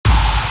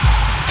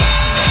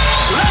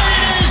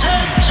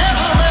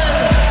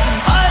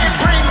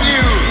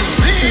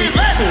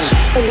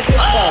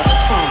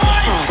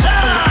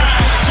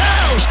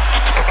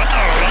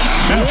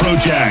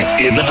Afrojack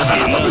in the house.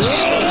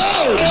 I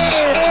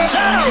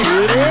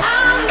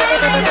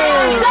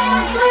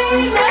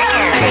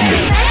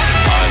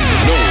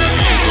know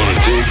you're gonna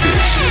dig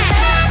this.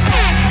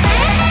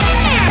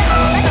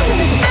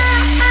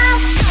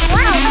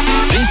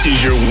 This is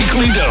your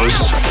weekly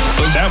dose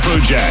of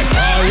Afrojack.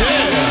 Oh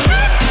yeah.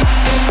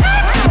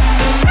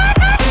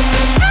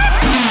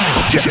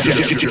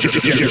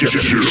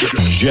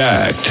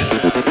 Jacked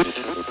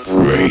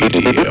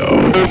Radio.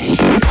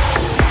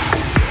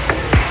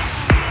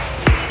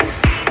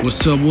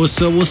 What's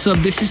up?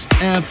 This is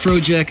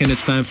Afrojack and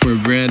it's time for a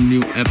brand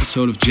new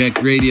episode of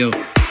Jacked Radio.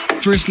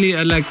 Firstly,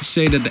 I'd like to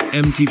say that the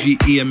MTV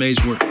EMAs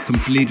were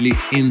completely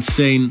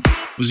insane.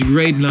 It was a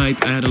great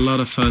night, I had a lot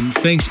of fun.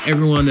 Thanks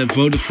everyone that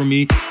voted for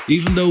me.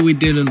 Even though we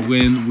didn't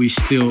win, we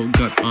still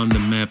got on the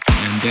map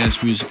and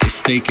dance music is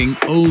taking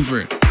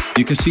over.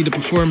 You can see the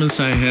performance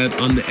I had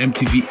on the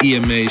MTV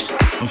EMAs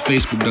on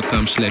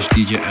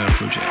facebook.com/DJ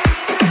Afrojack.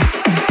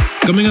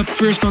 Coming up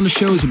first on the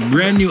show is a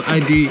brand new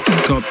ID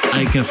called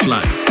I Can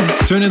Fly.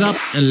 Turn it up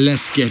and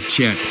let's get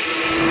checked.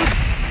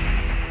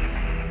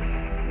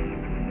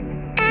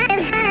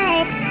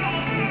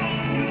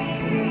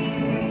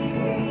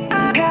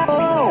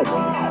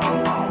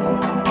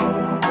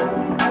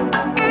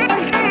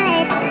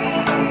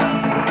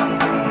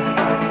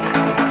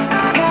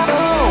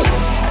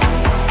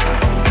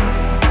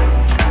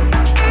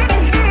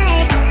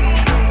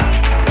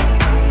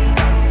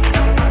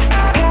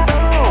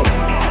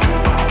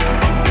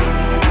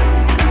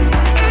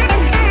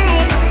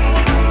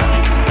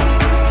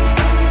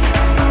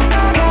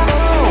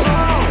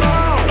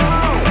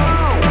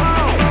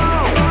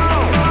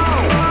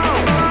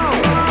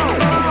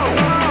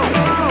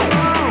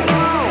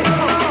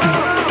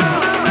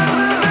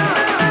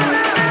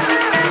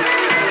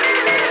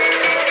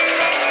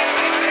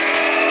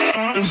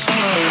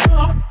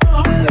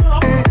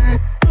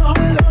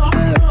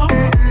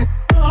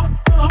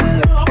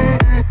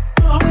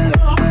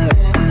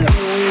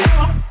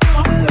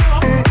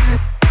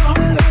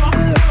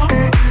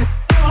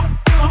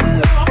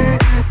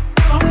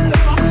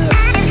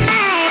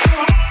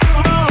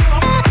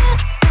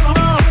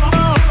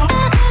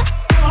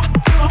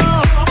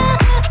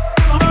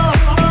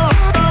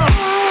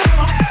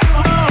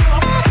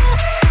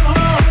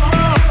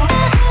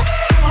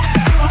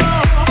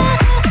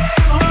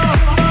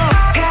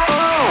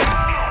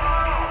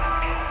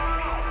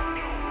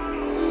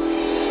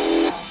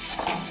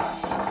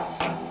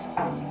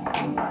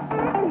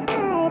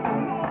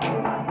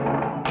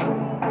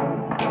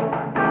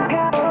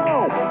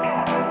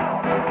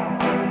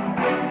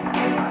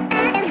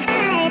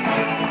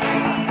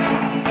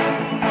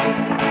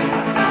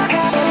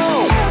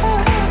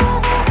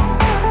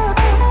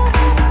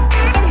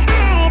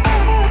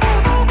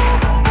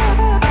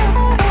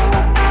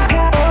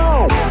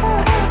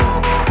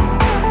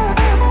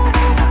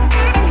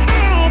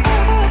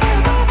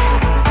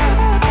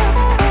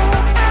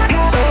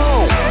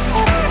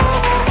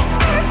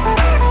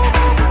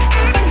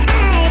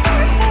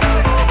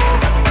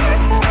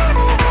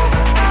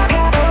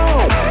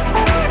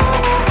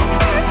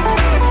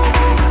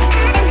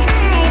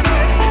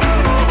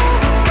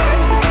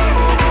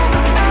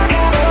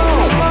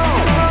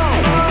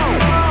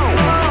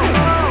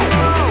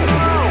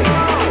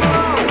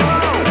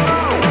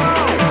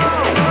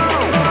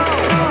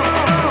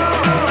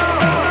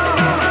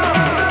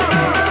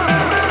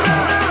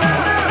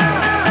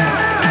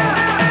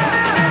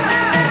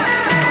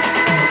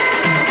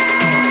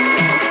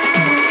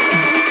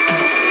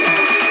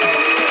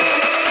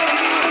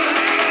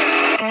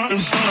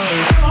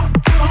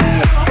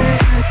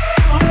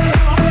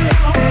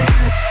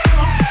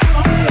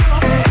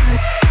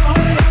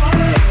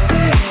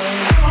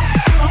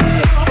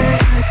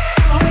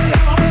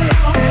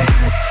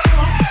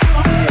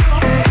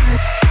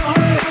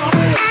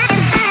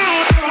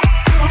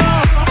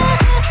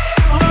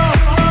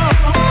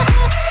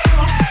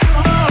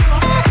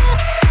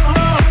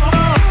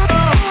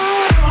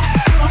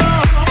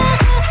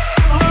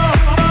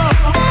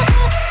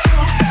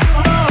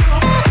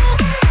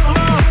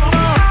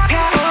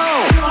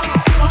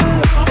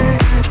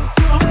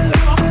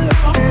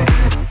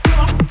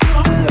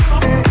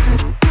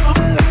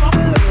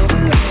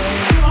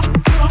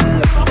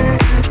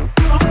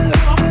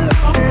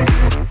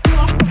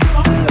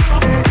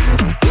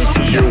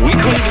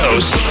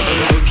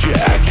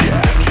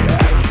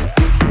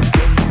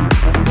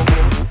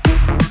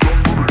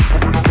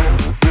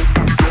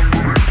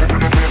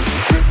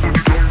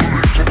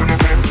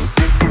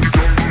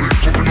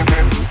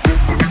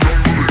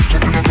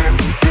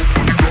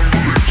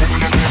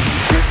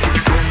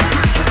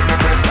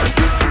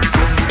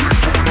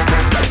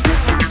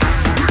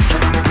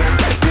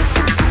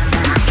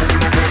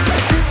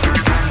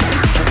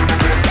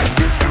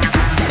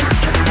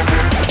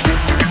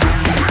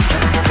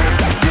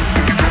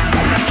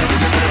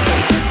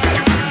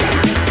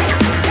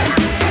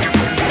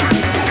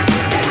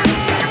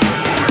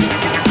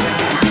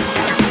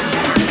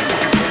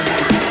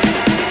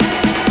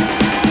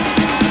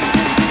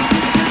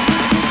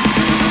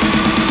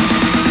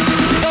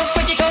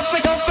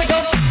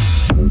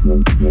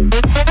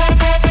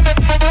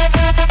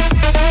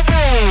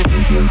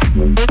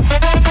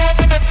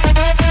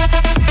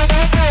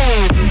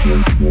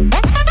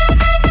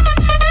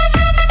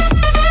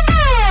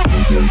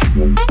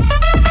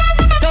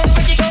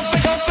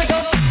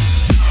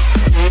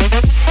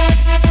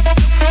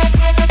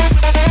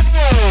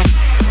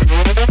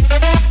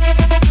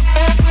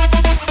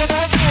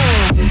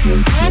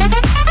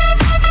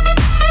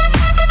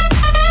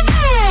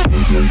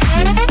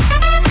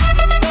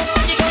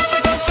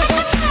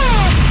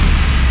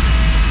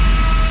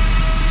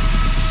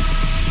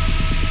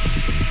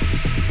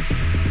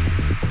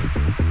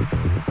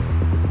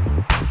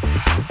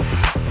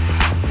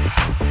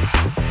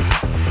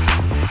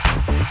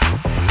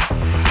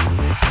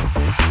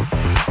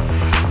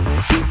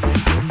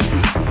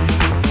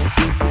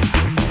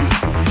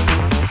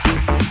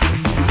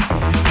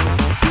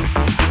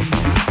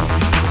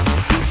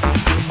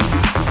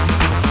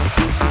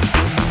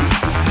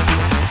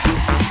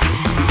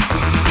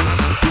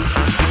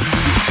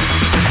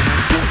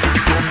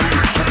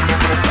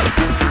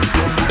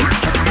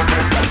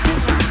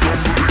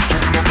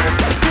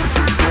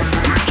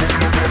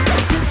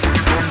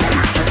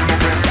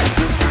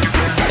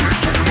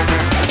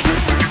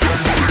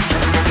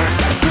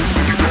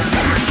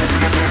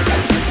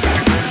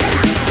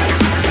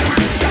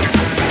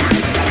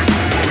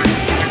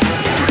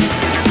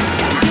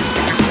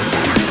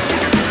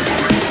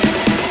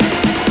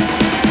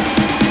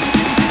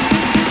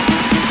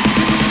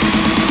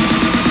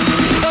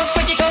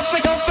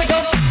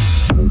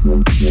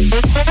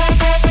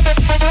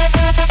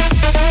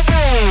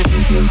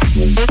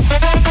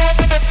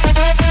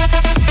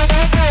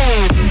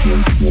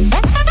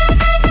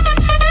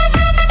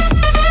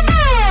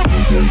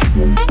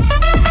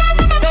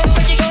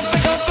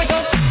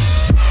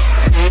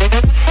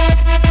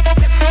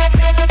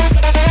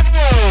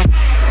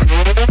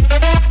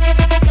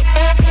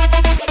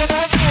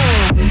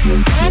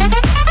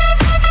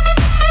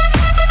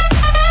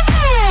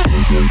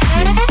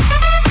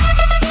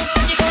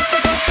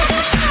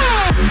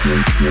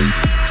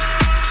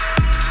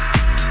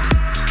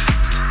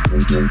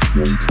 Bass.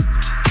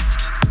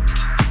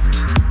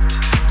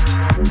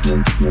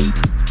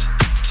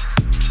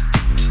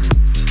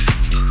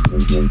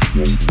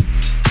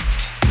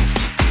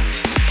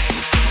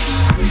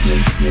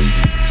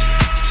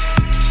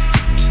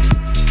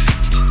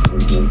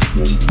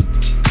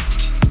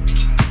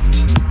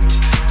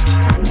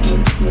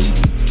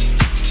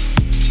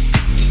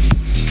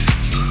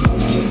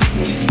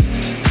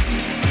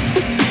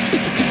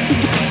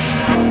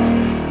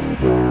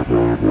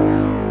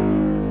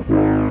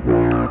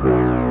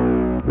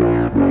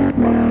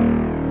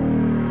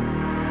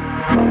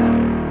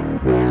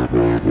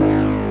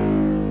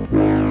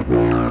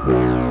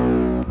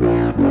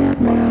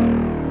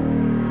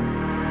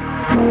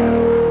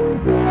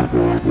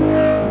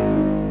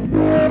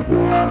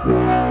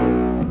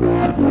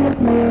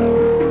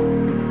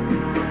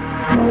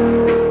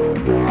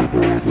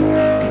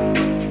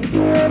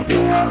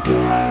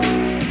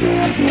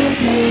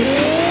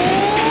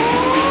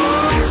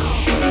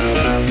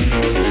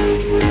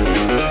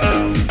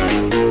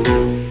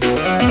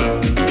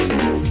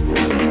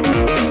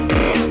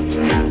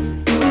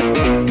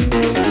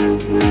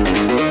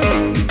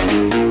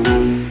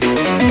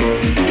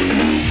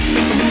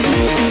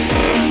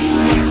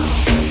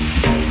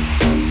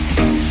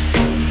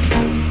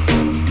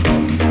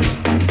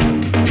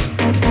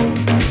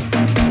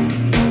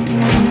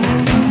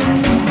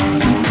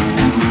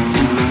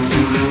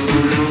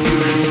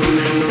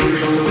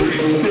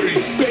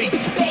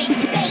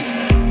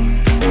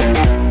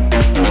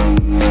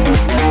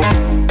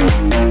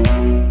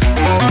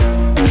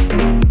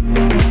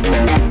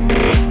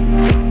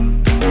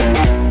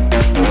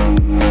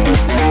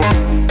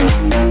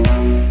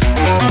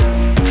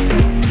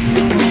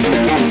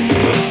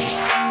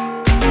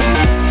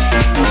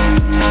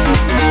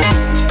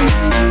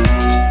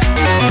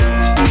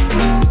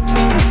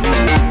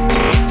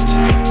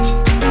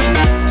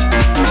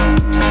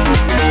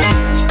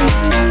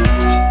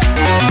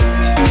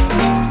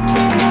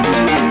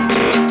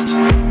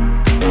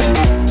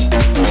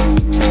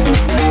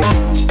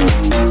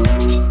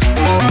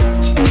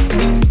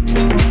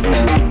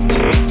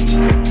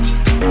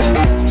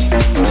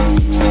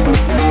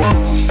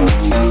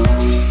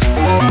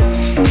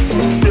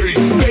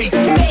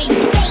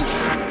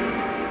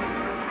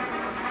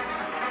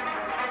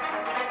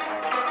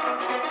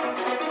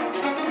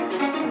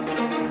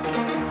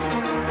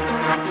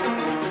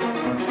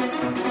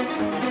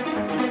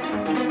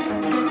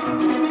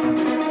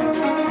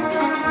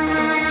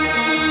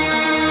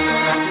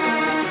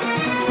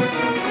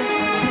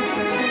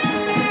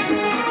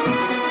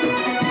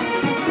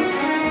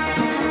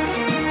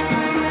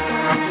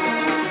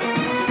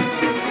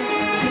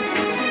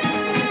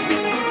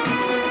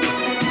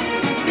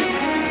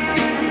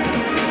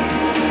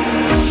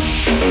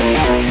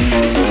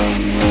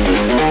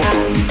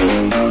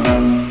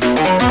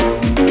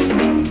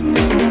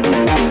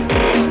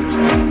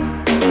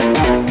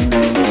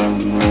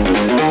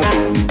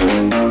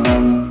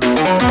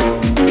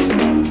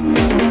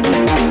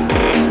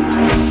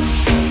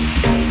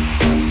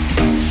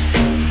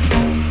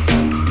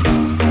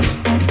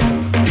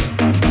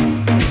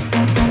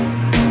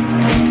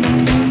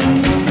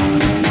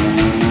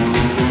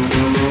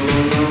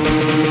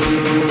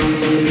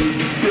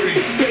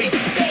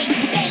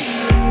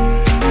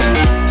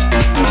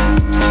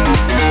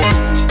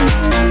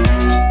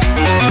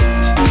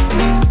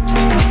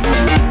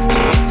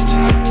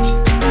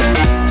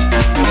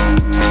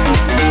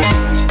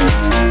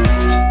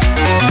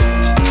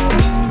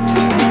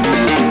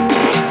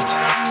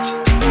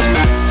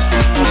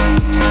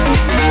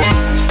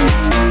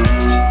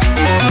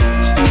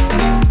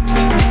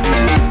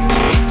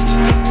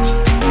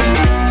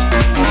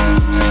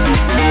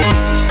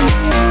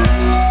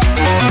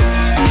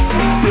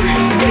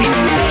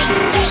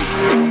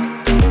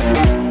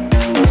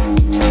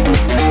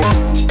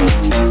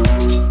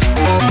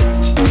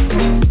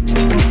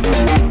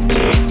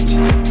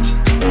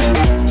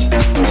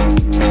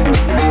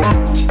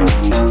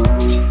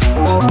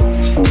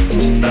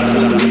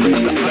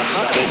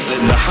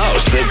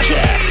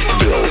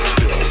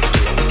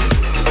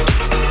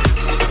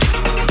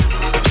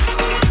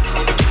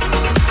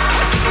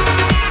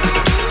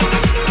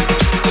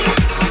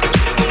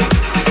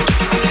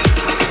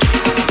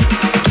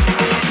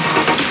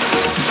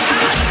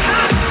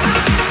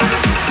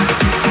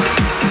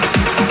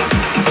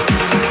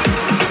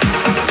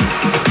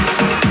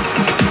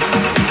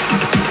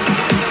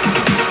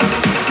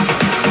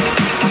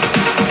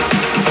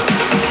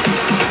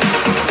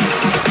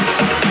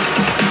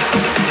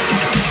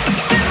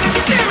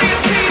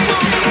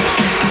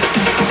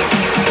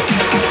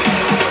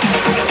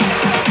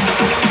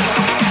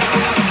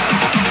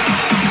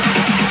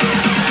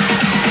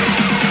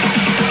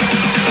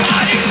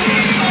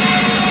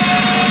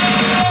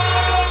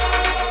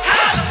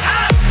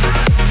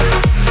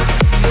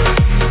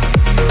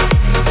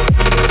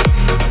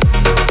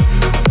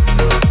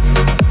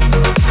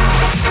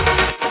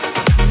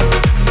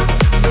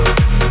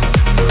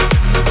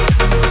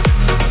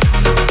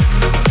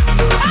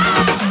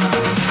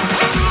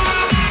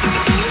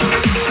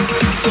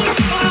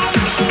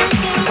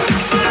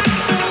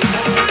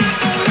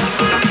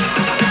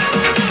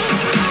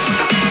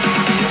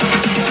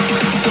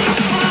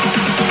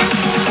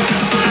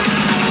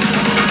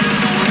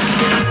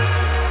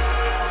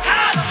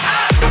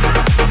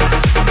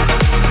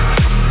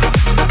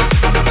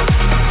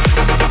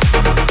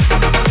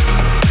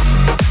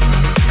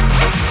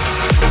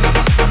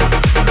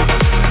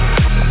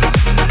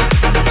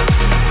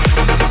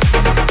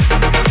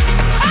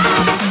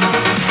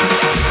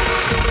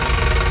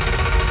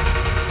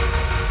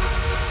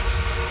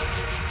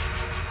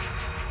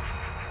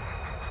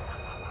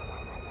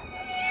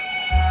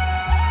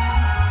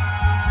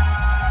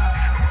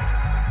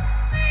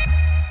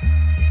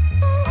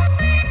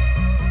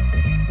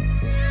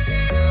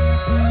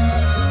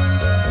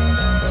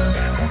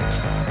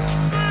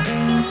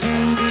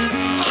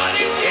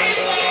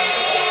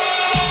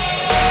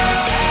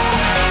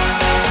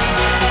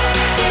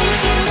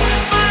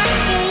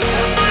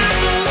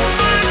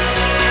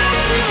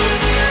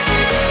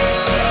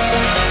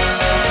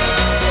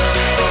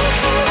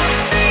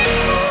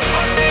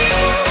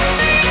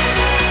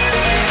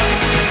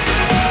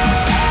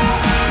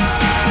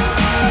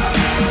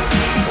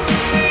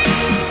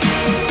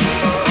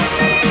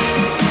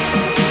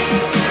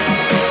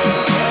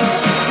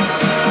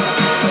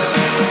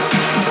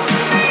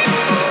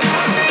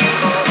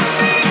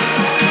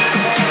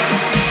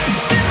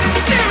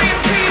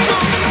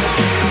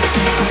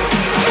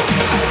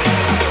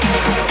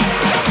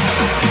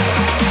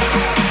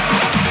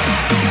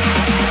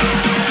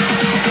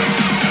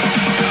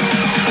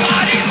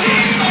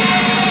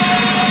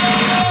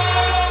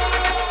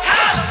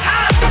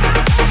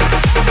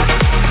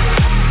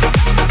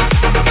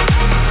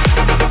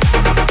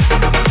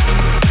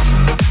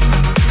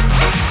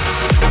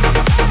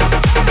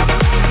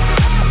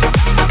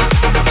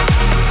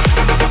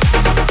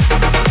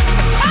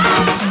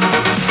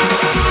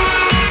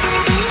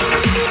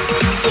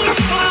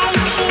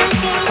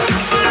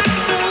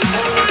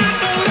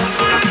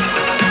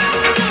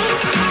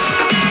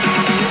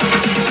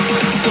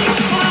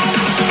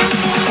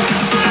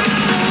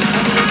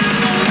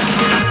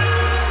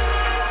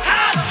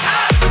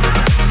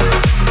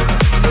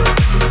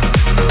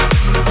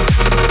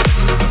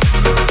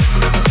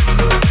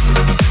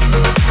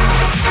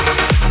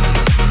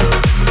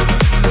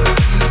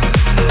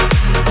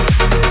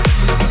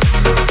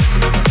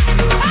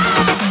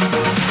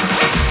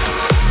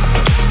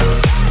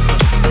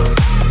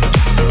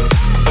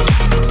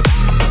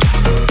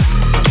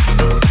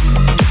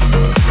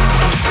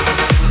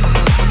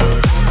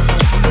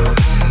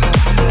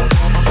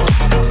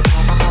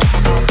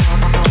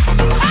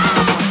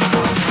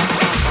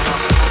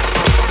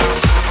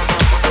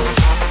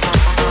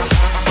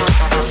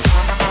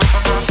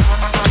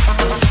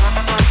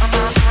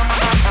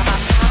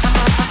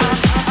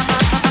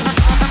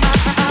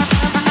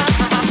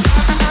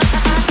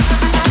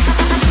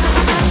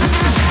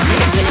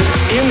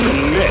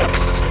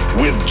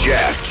 with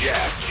Jack.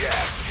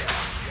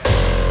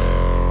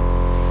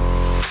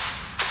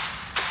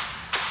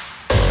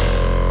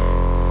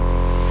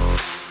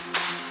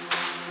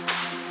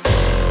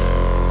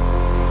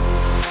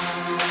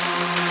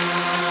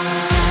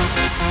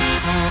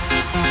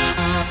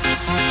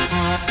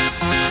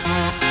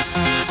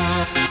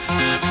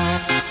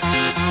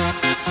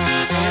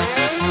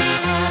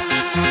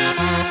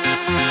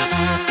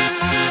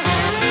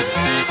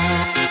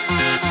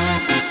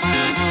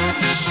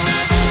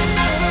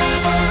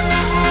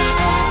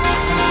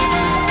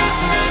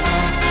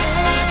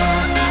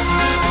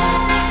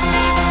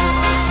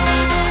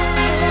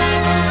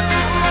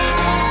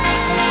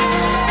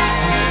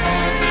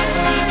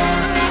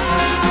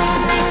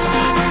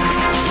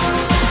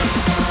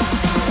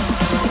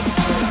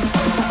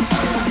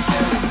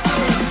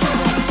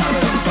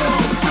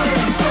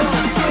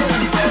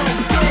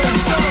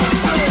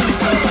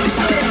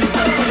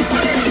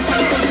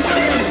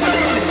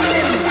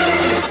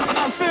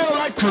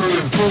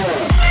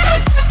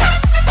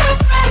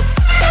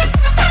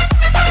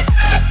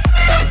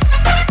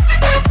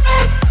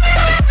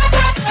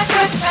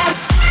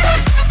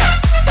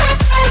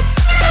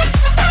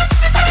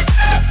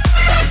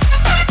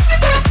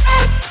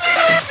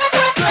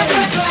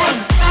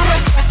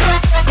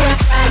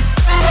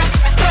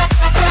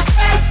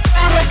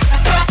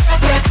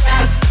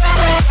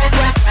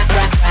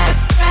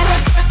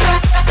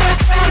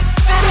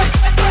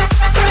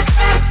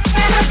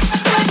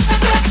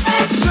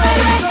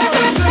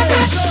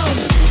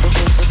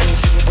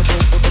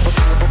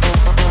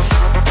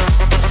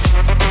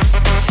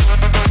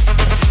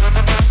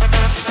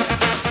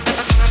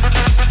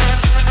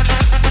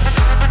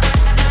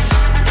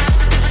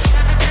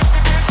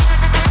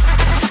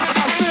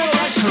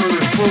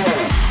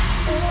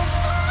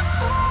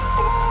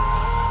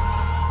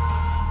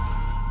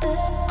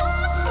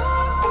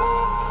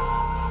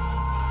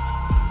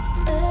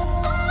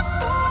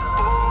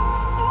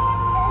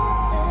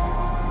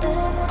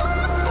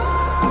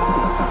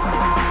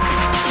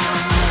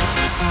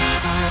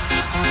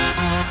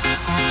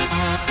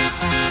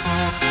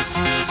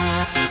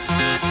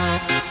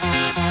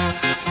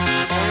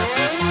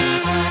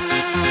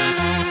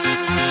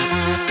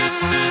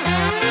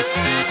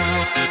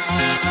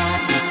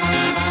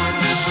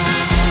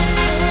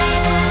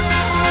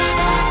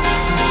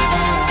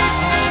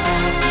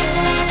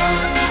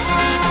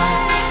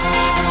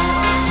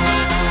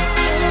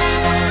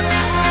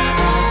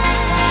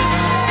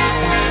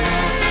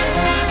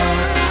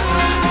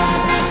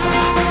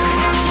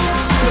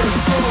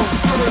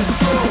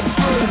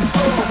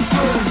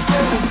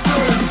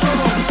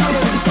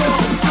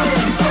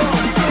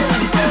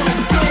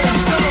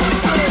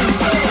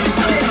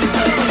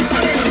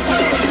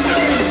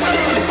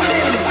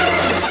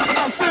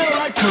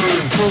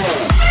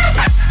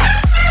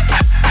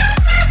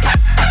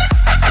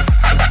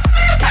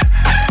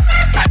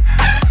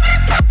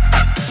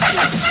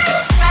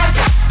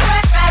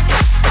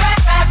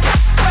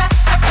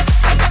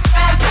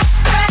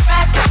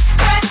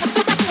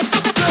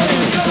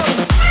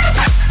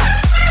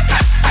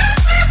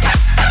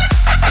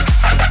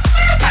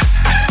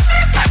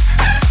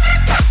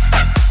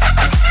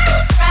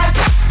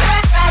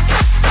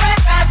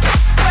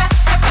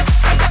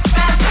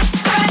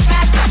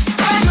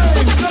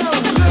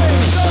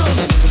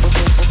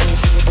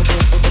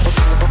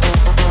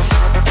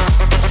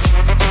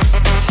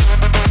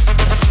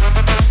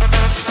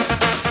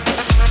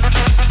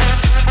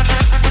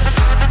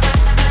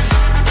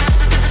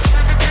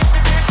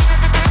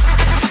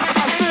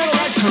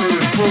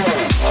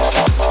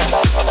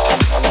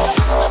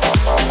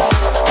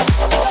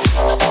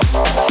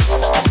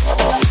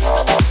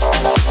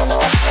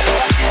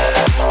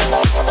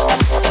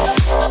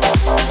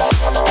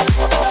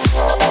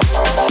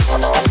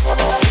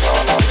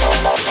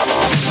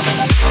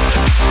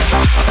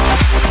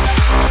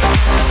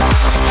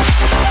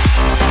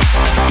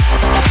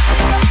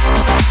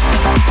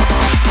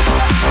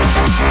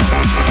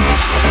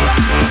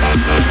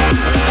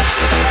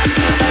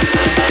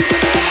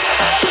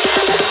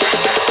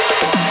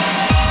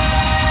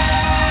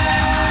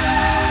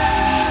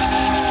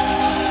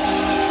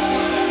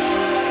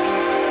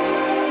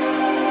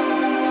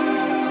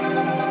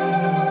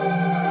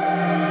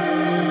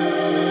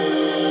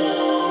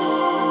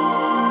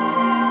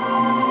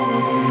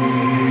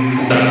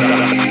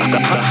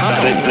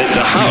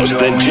 The house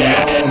that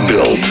Jack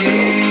built.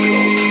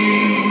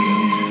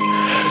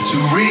 To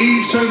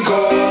reach our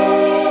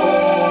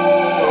goals,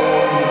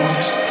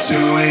 to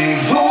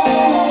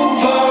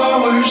evolve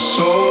our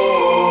souls,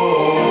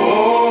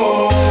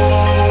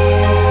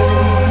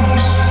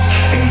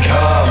 and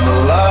come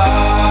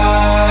alive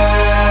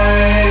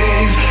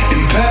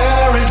in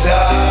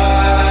paradise,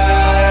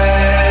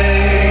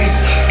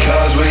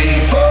 'cause we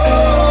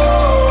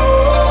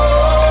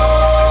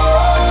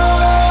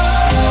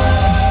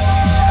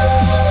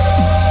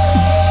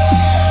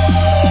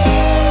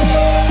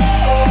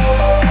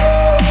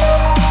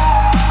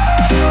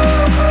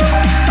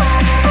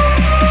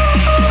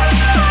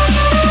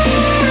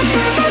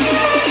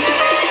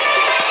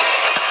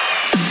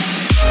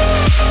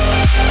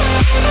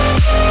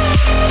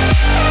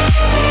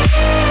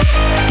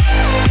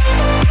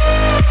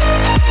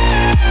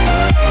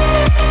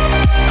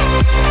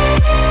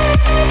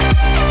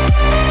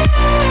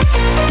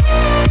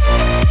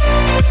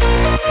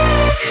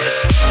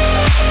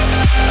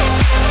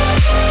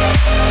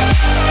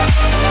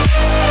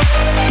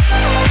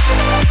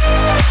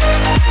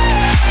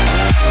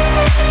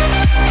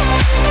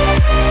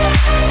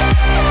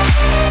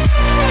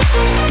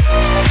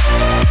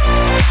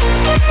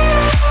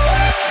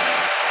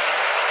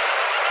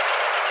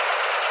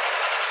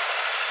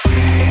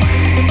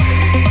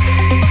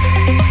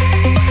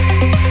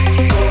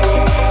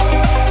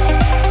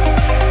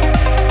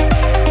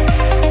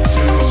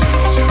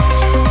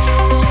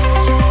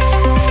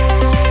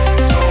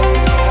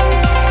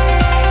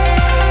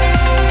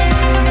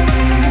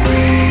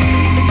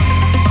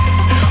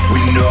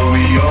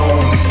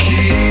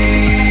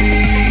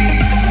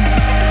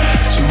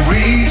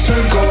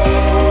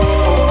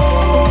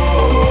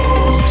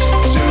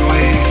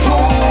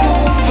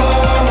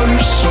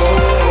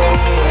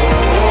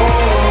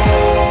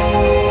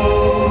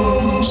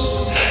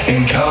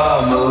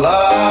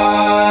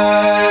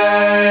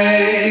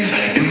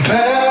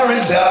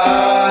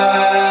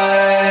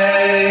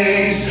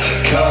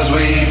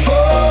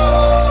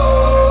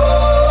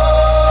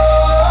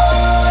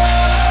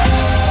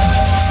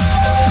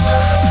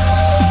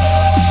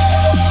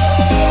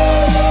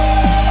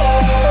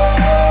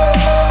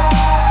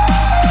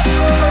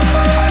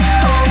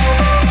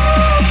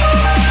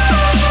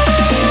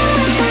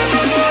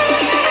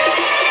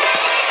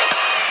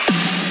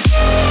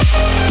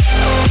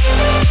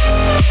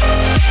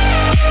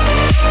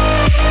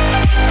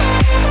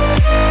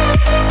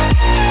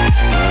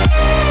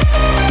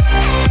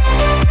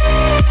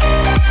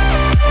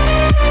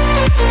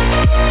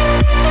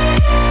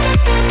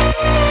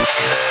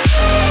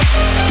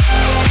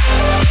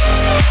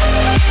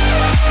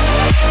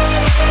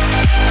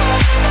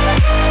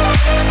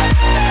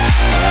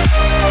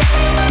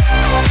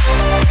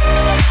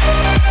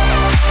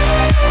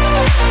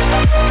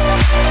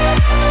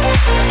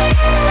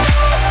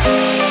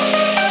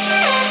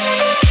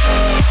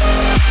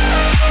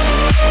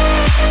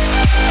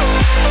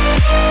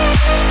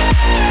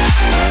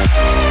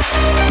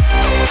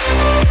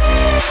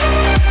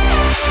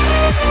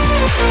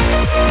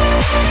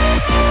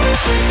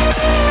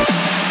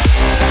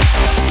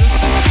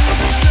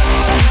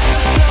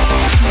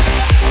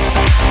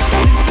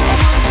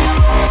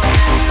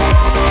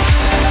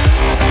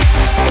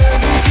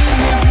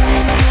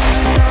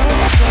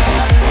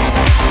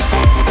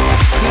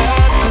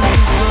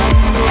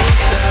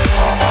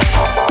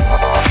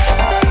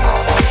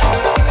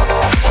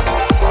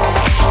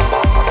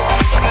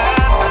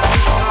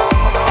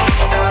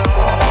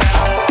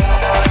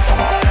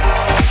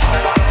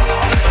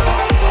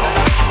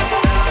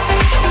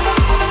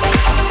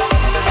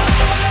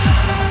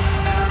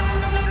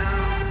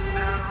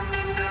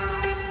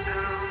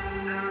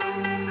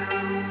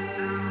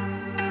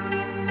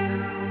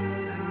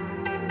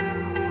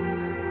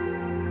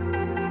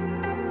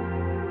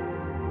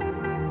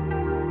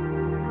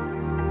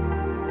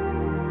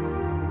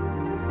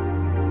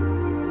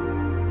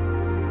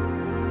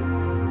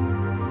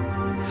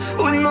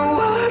when the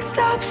world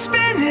stops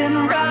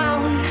spinning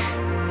round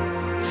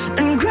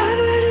and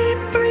gravity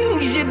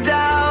brings you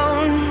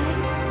down.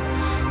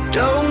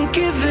 Don't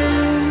give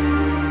in.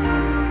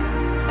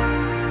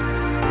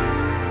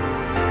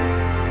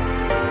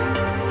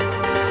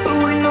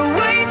 When the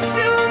weight's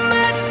too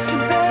much to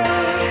bear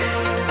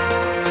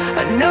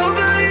and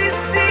nobody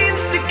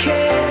seems to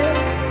care,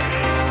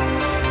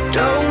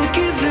 don't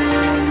give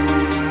in.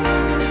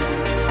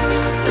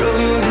 Throw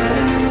your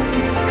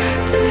hands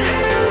to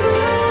heaven.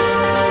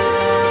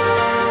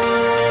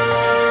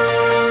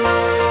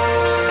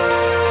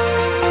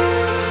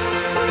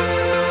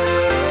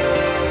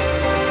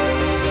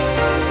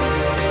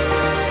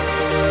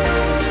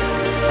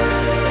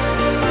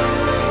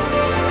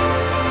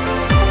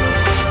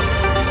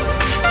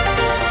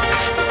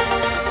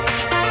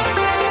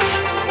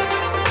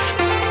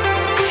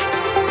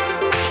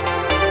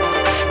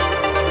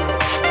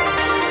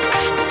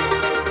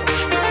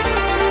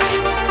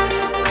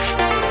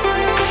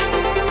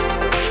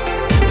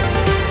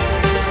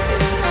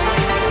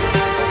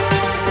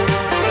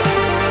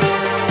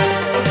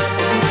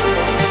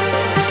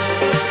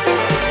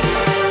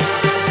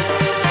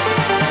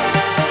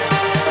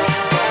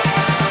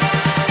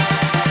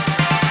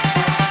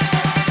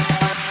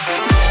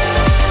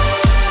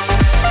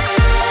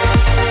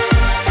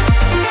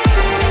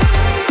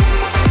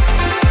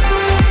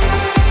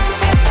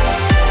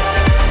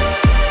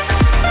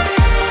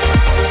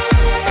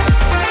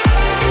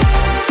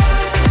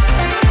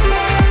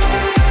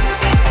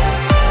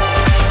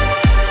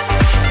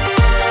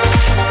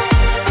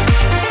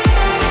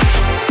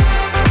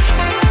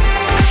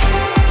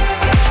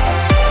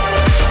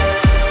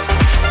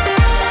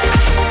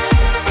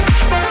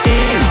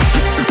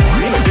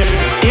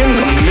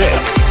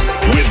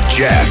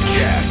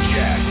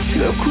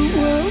 Look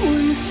what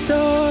we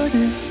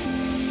started.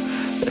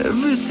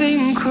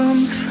 Everything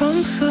comes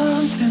from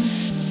something.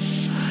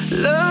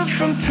 Love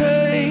from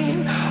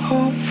pain,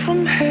 hope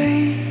from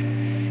hate,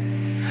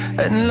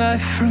 and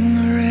life from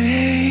the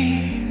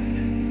rain.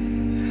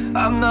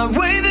 I'm not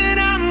waving,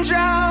 I'm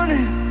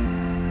drowning,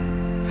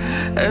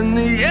 and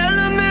the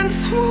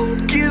elements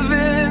won't give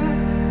in.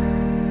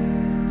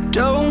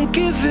 Don't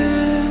give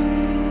in.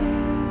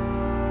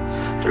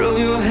 Throw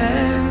your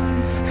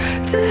hands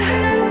to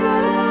heaven.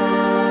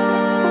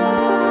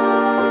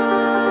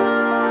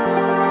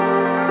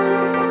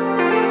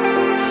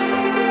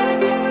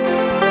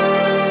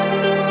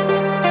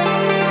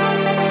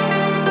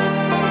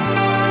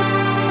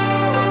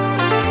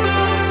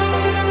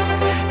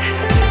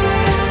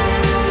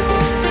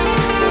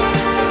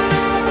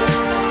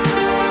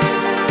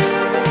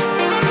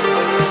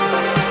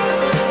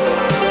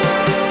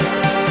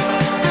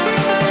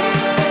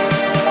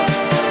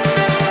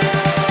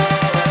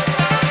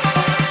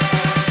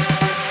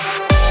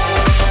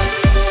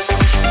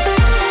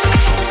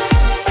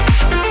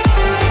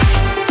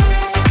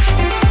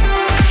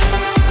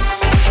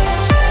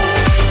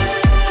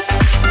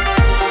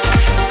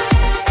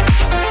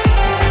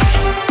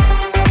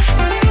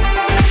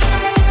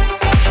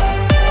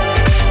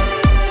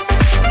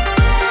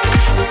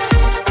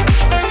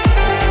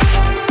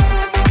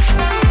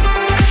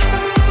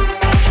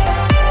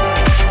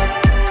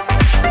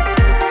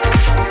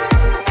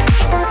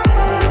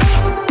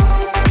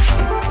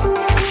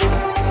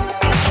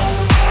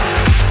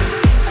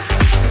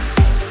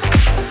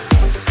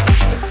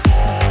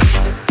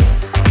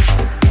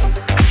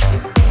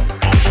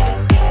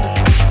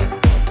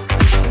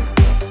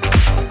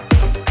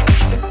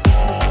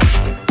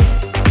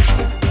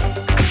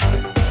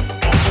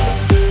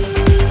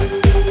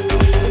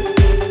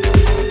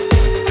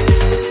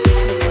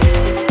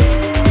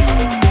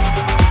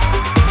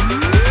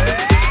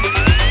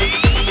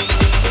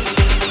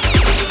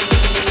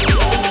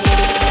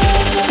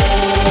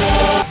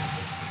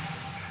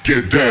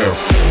 Get down.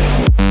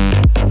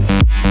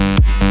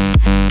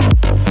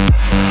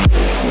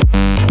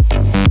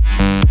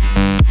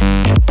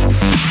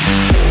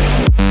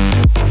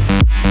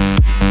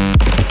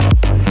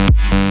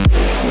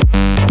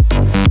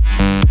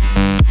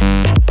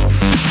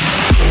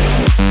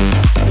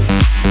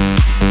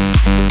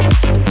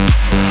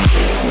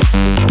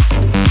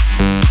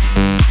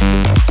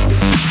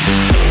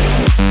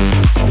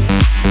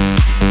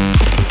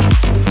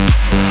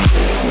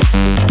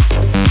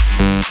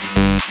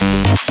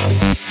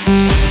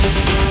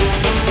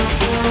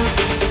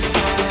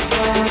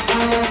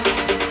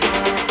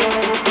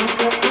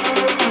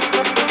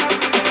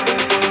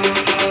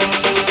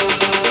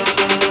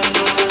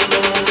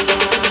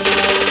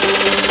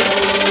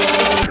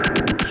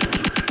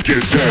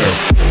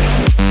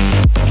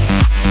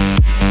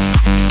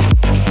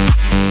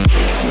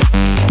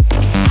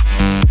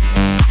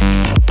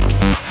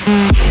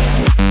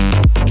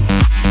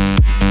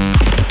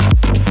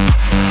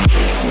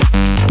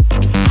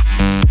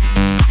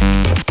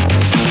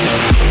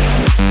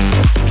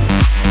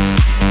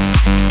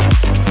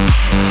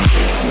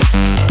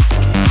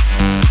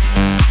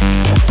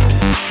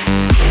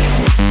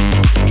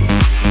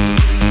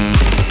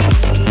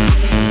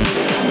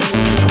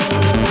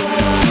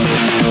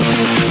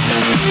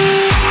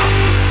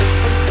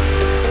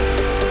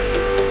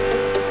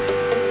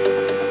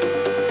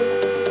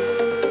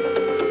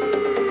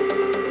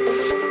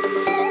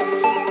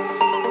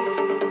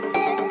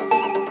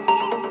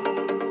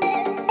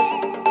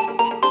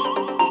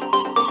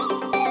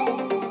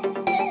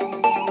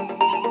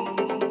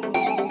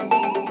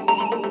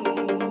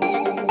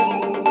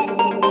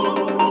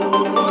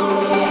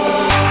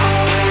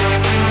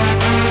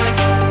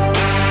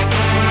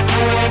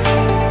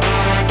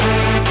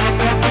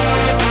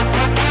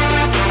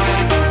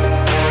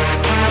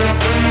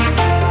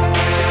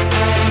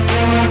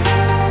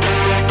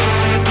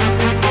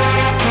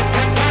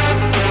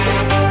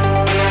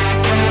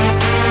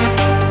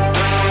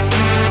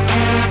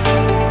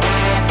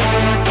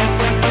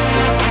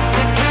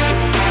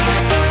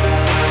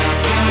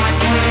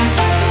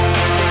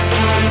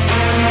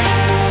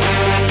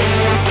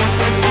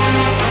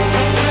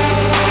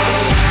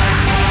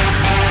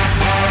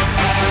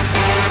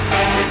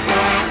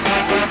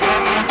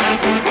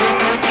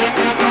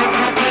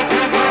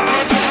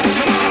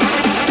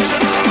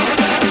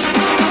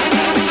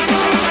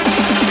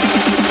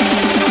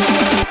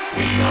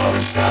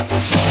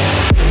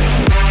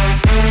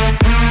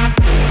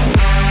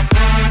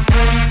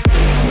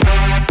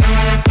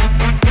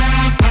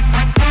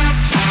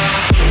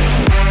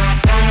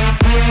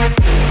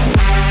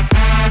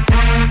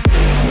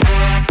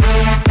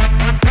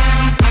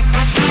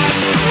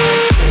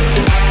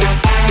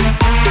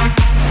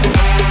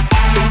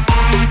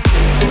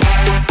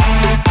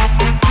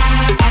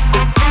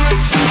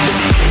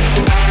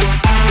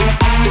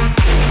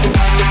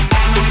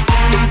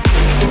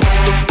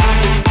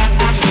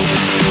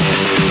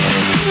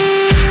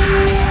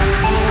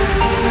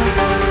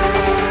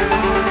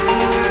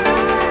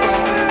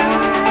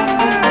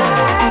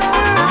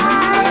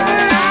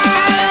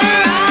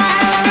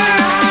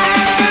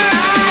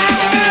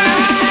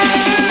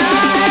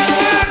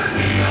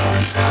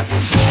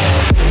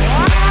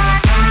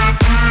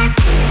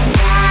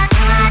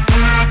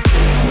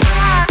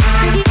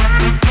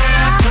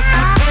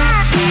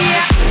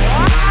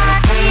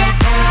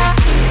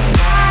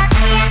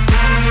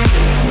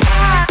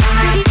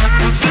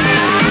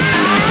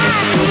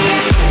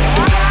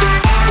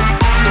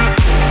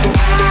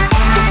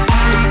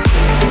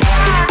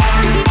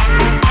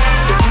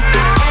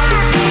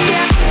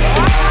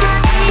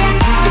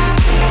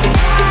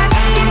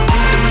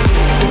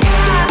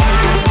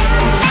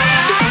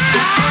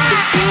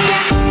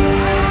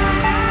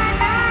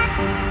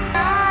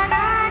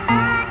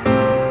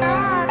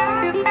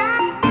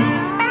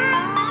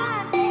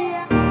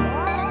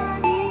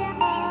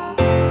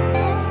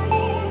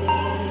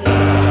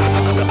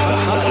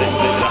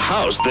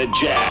 House, the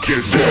Jack.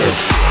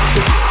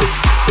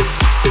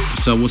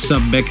 So what's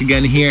up, back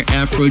again here,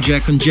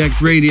 Afrojack on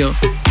Jack Radio.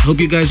 Hope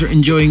you guys are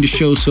enjoying the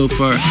show so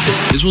far.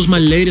 This was my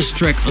latest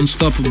track,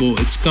 Unstoppable.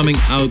 It's coming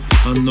out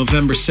on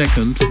November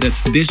 2nd.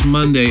 That's this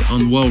Monday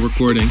on Wall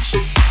Recordings.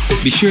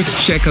 Be sure to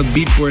check out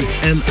Beatport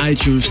and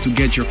iTunes to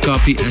get your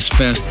copy as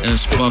fast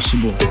as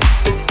possible.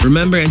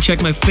 Remember, and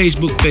check my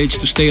Facebook page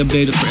to stay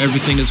updated for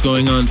everything that's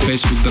going on.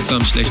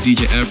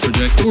 Facebook.com/DJ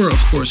Afrojack. Or of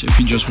course, if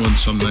you just want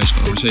some nice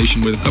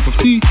conversation with a cup of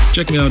tea,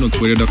 check me out on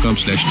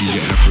Twitter.com/DJ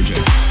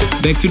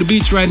Afrojack. Back to the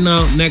beats right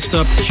now. Next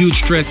up,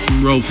 huge track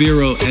from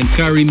Rovero and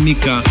Kari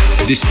Mika.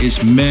 This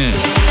is Man.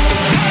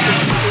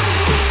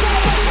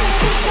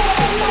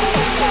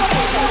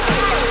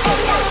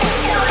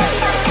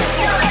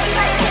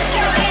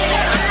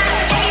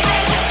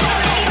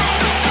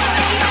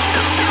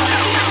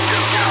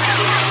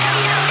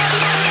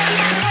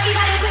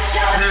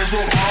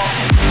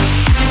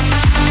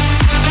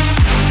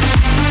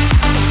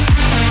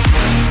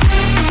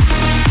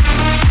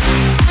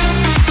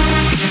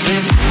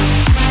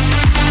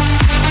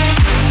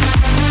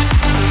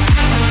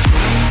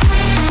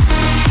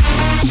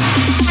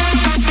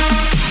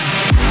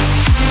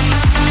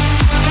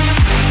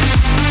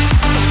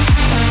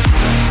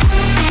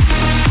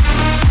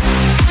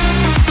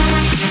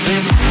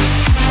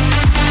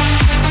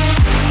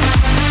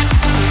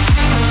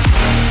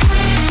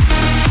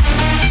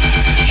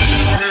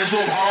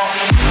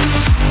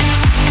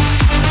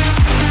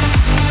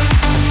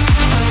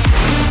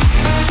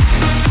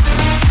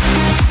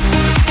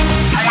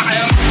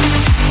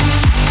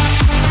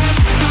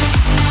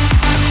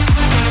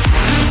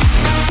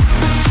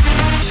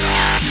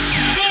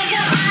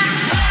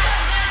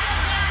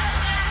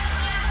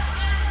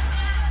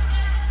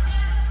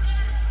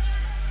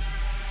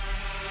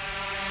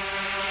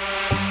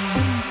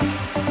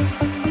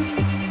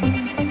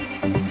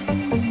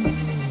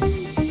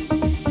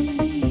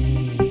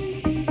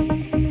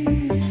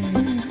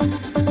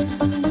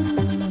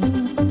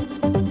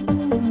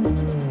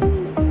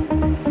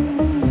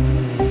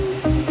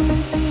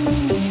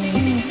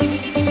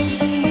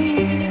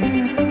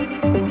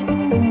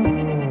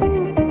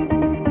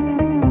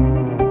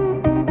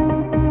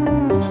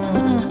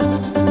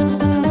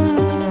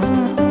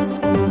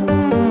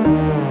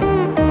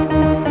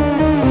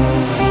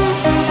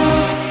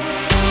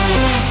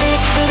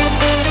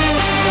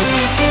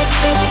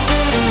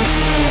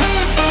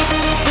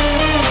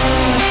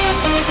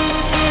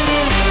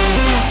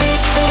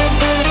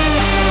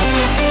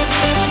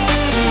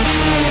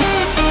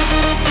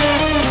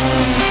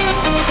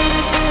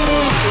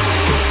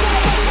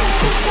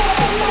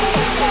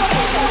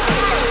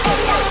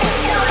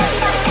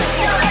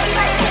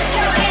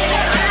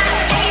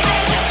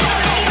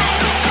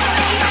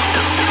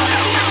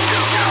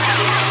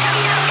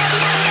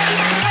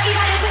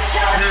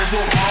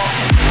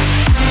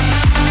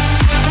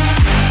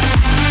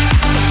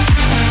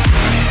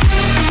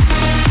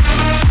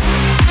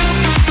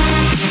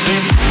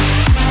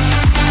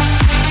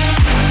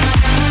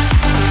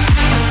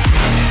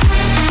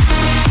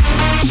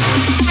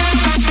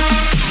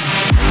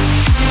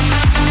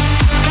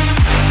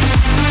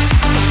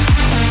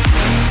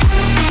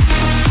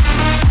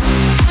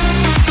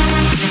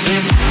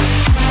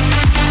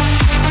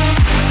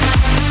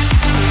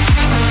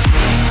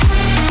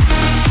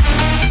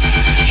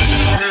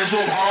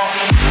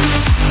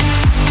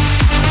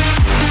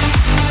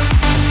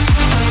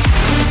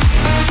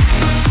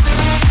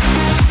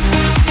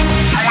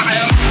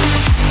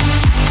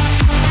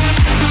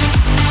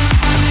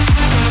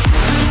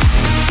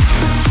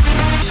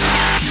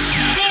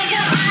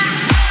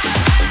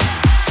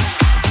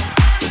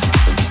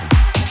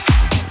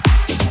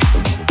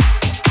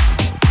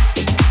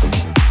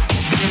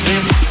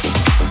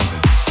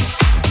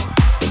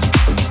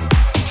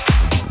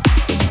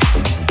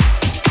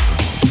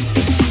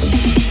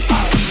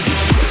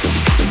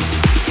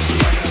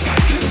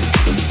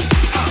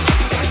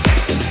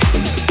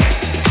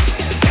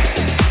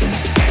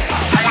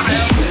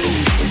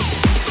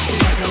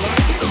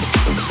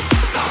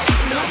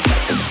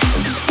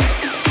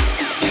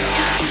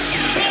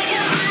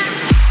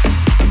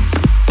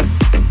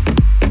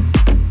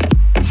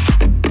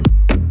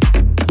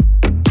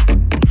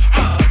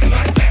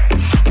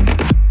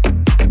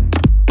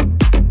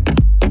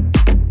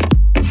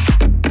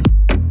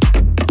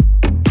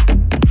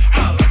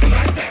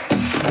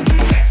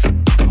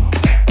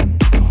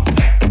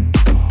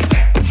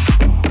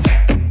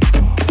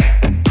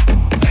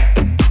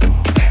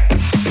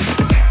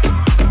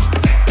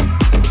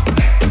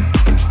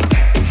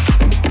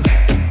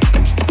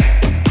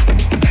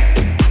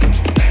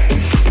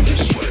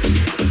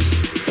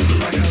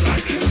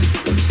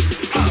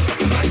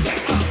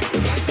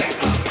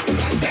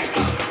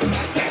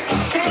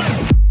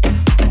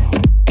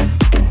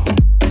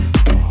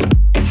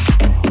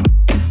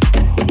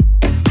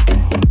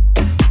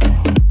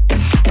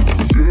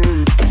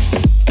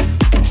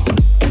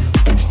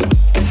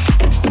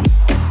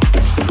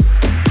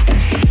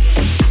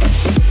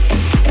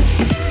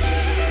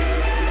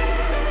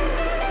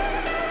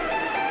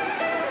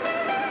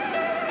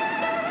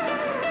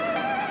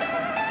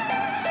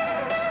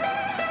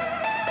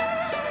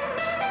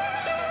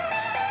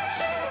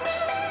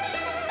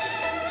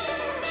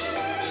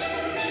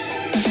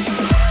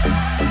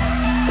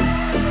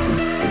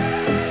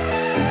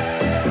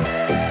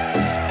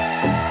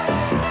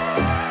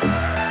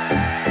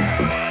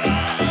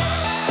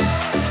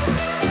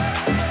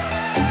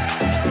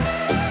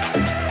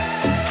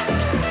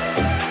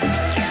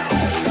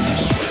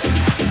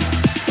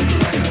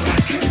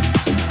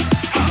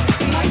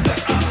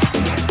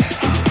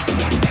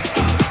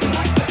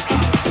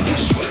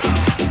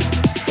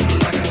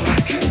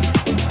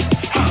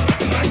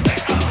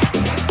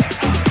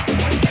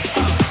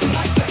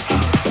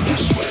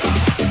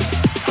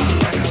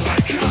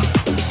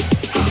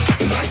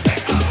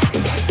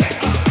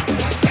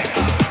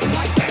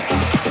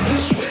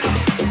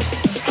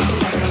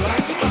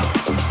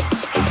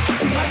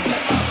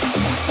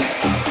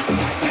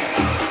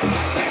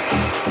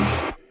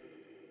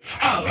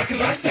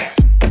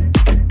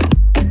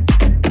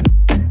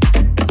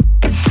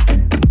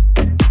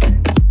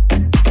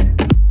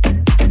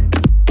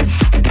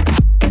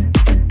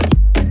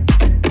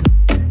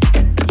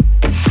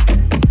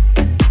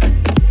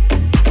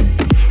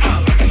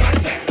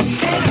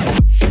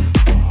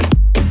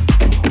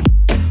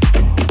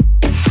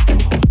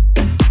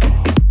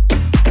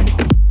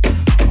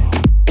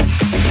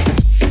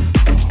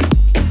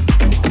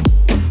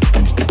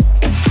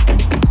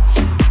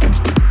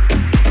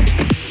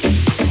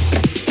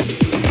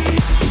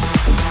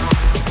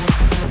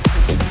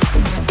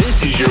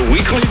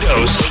 weekly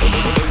dose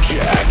of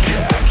Jack.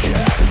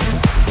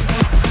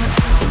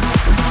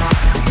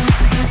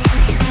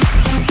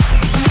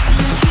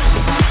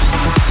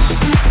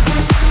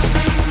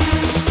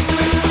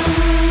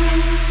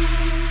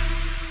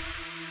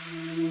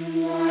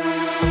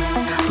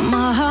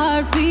 My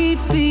heart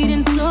beats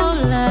beating so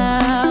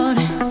loud,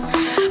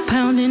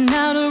 pounding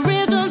out a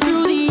rhythm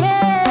through the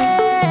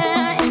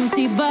air.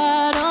 Empty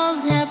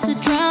bottles have to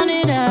drown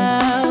it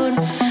out,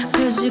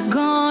 'cause you're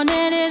gone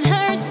and it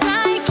hurts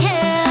like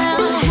hell.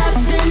 What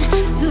happened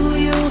to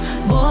you?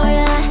 Boy,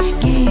 I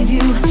gave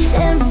you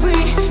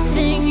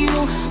everything you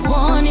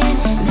wanted.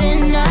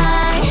 Then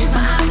I closed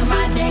my eyes and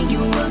right there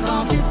you were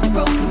gone, flipped it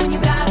broken when you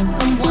got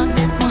someone.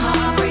 That's my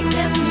heartbreak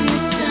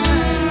definition.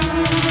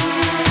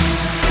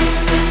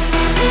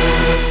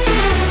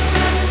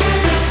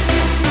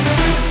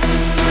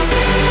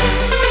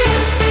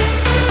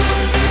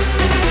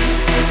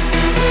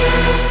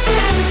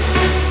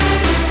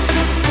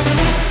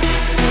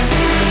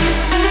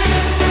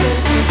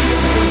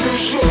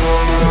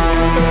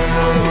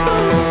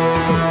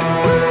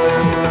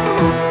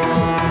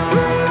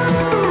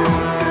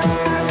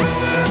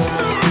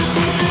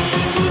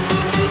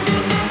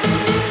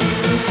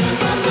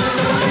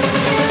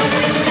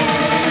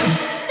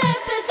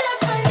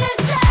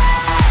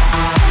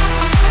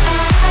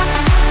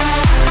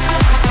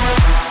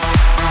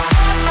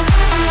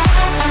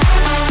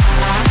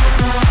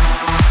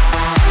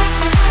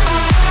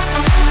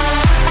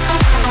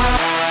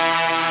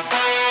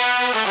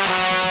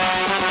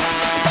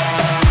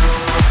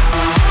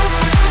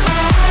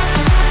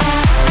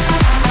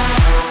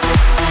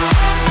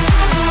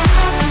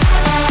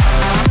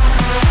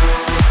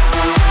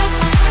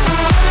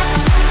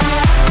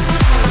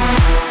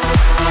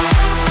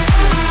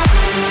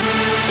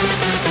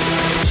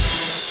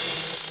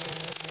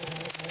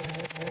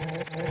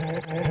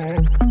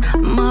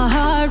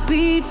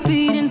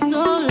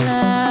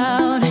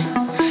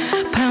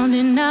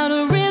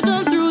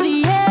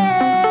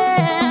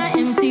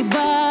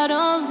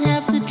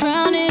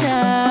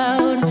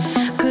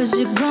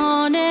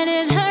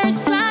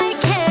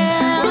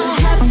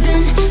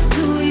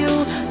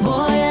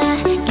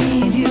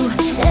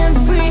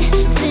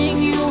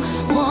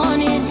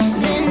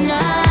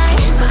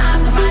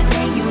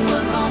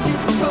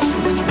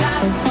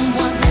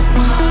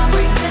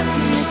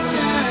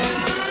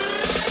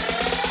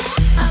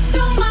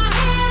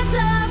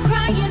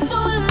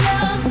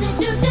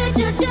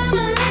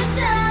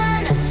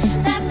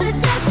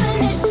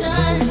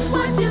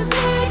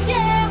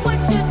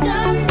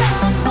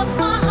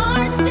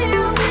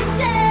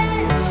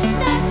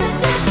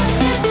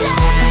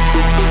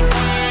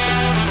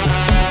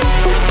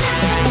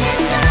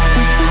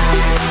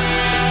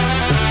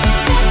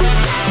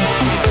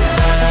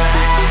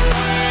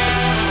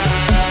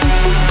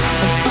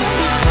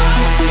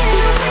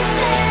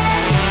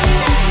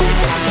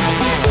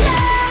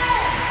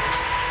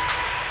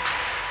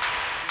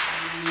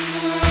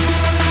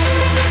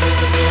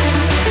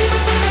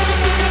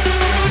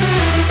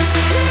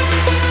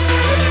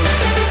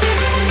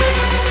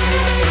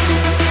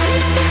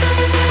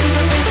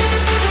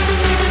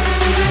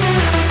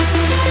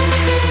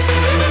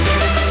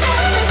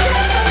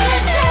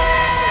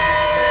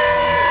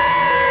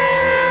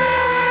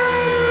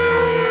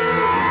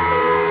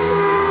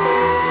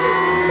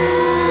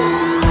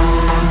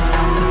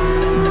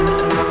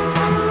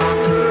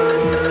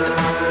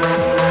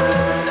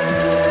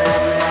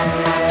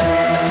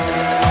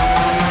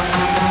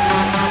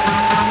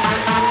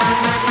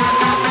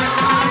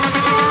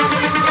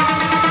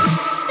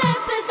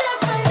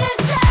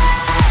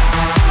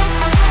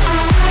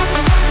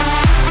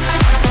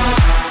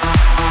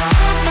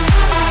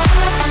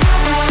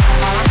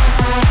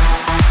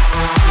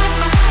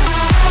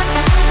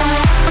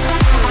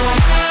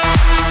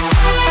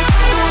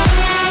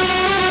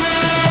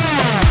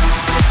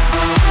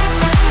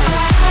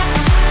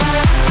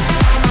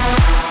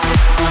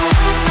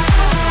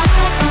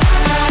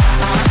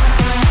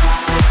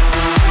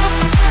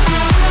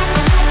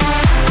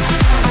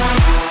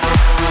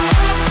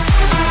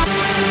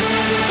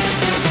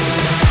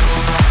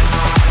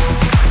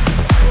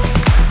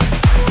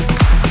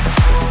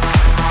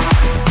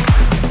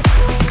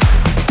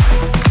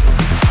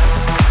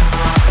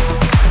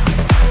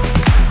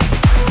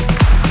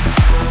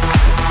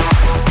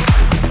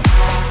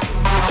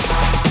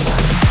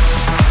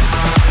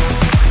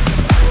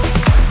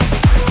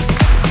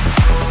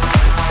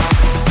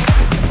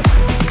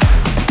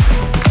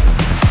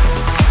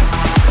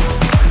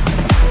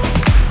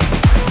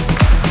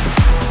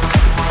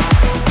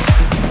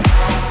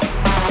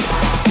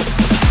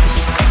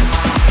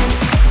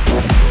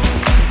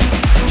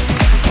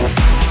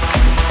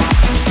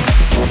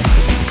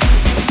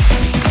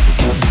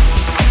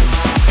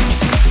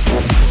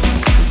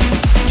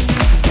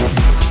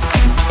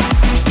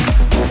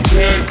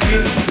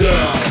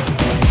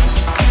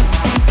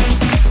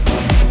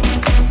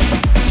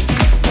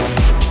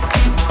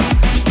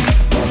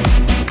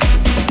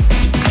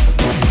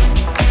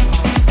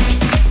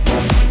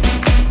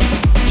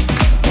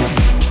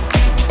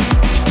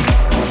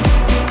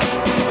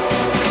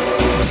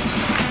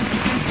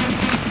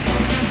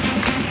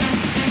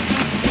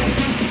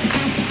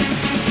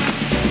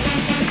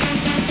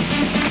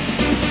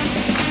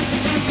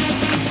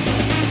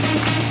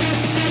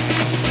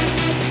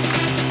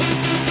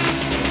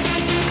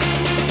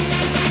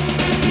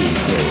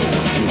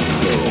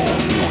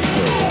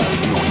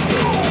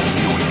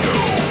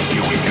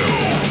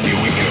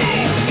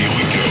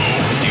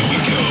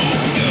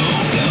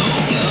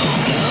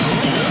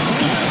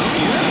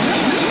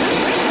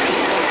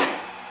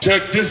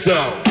 Check this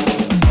out.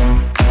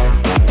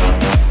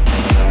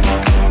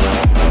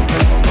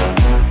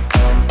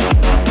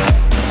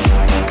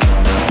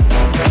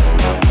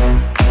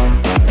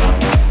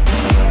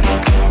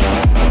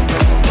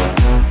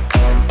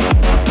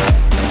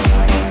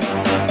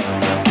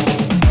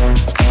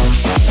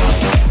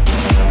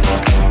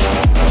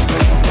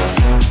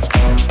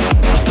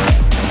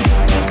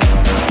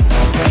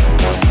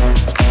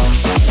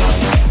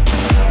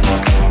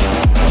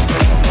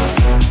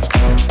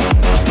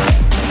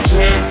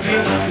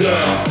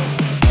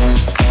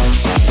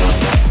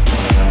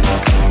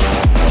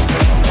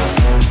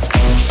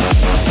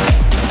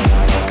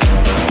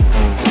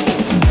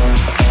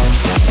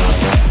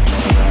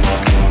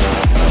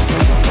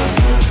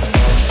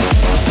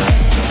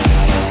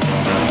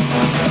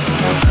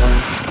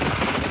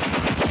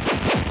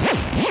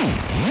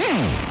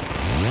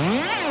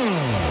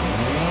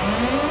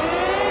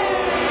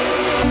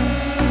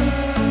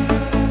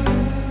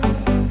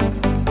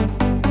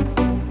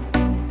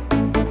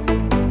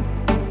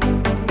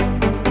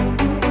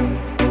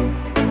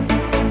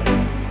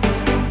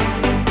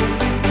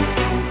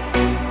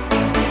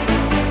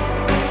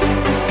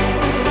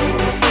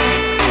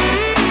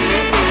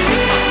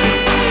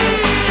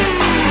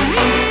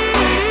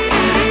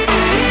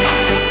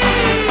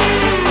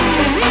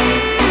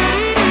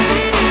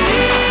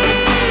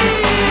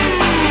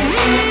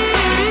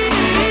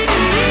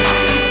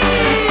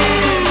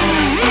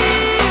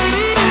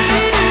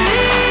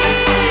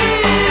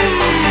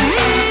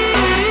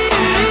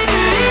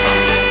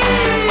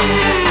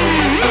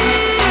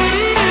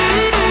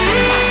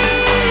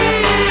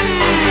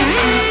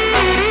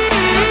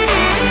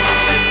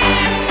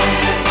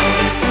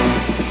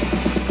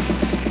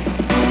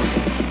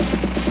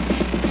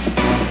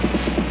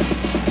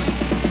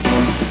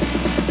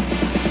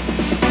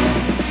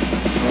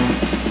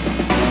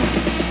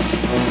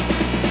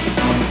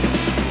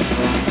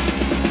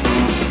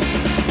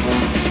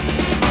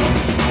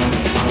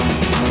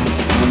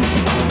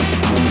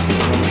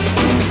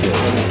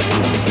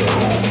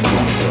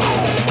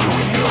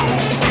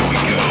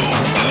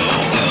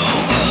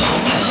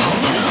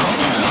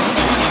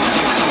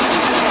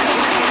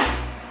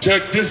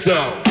 Check this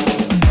out.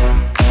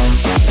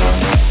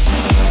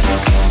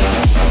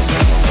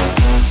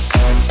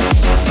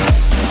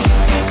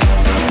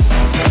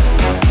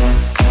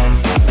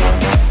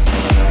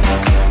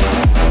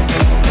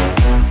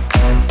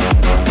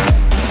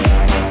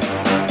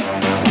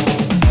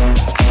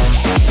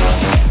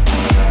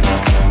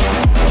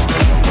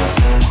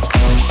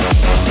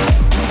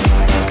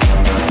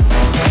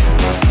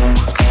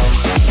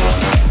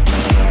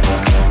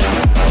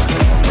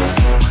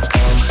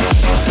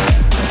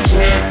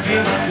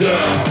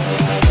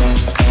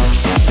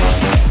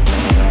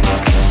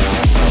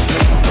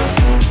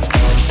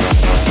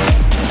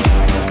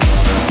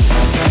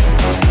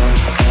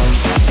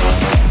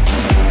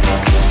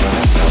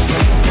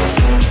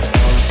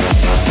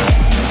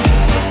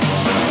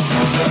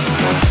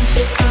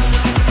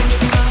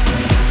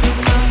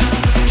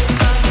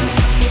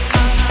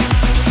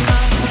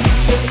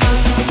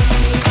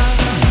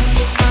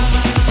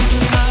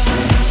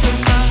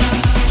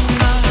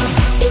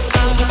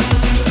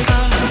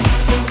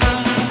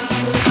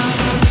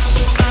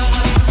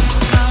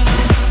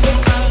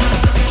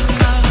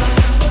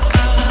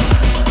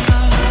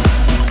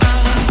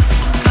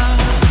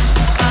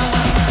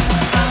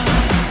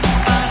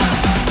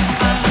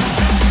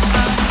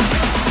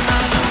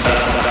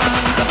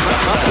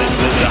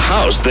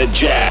 That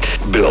Jack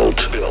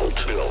built.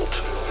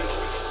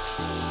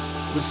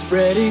 We're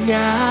spreading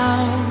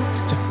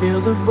out to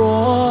fill the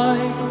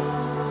void.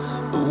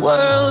 The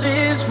world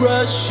is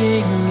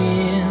rushing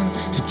in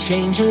to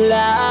change a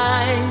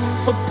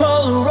life. A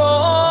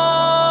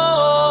Polaroid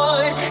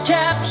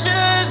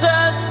captures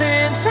us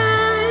in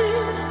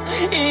time,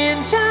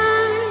 in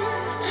time,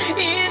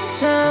 in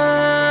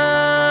time.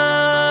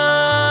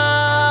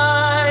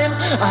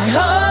 I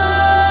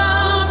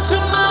hope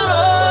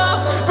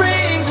tomorrow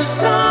brings a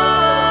sun.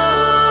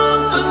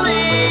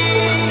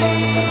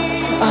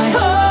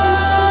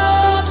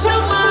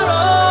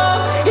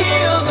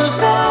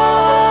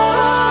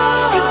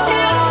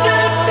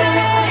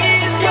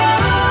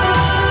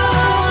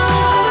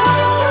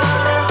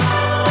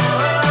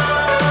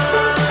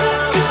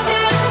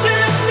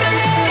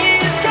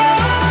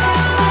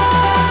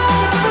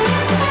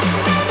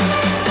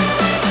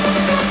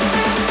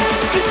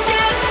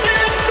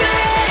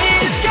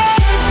 Yesterday is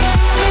gone.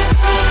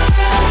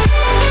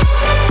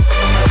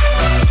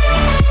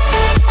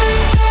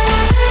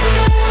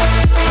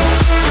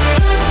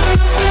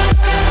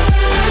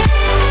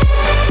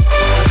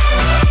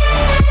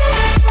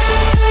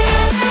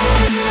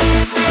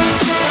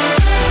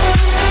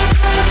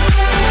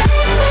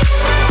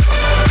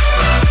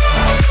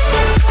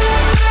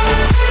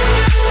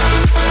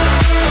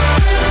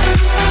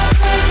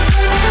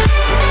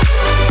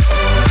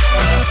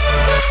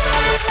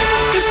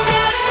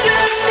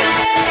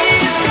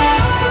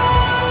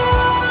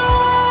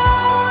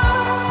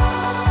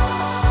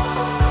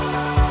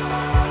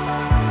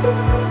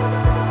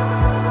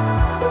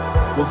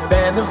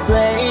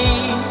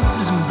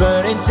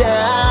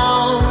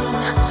 down.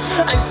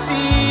 I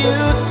see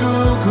you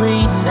through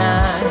green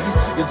eyes.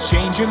 You'll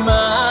change your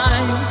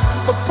mind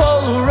for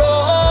Polaroid.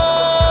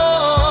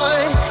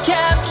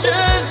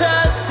 Captures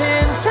us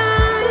in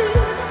time,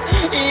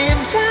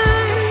 in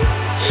time,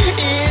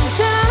 in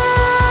time.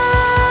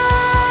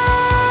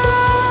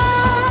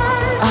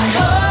 I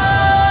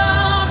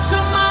hope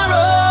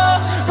tomorrow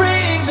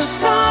brings us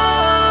symphony.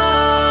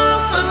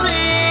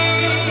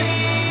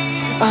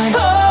 I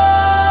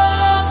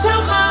hope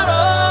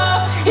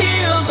tomorrow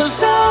heals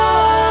us all.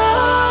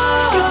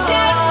 'Cause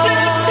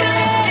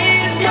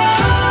yesterday is gone.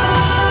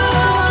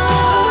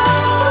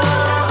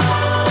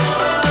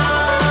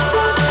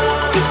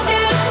 'Cause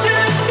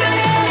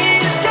yesterday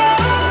is gone.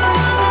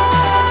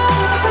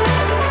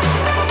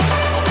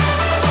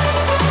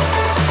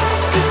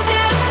 'Cause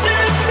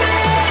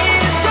yesterday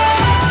is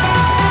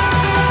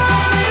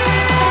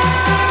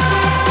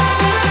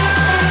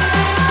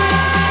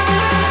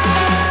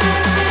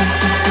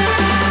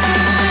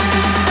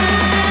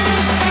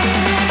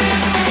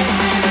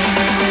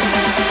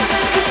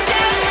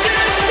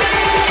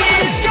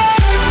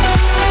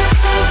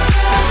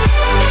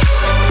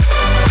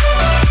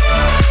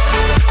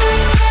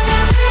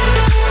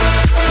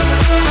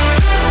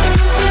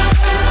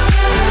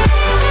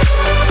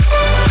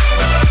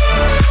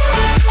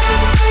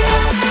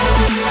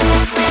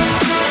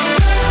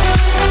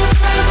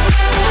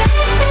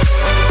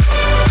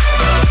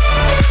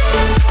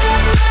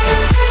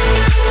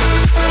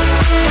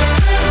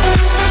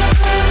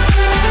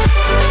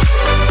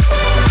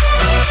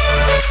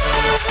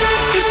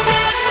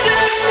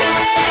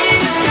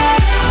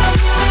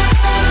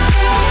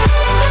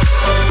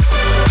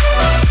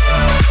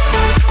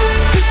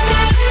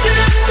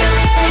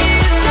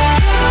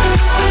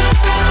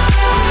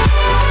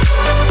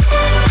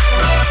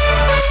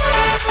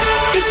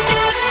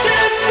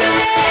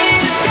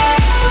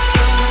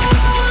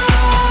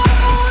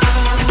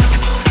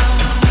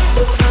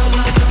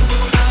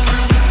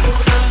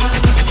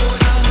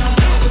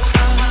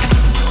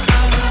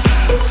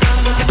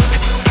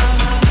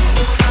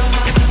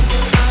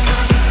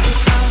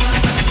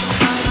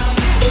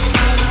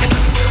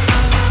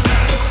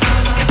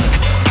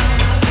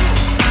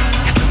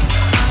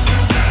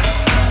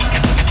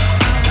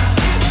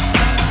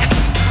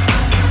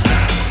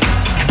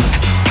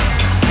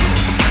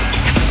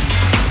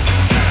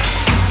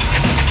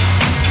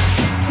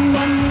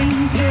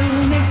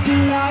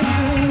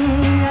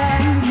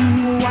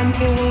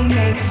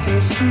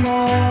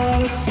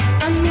small,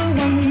 and the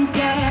ones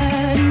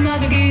that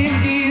mother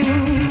gives you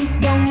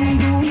don't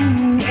do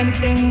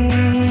anything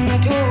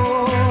at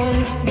all.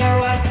 Go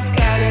ask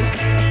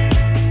Alice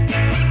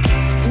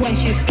when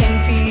she's 10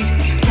 feet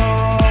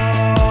tall.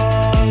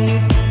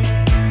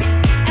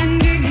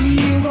 And if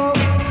you go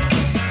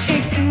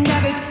chasing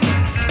rabbits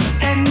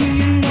and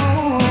you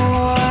know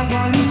are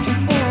going to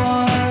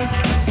fall,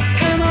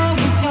 time of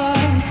a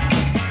car,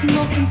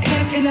 smoking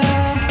caterpillar,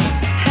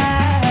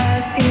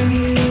 asking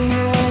you.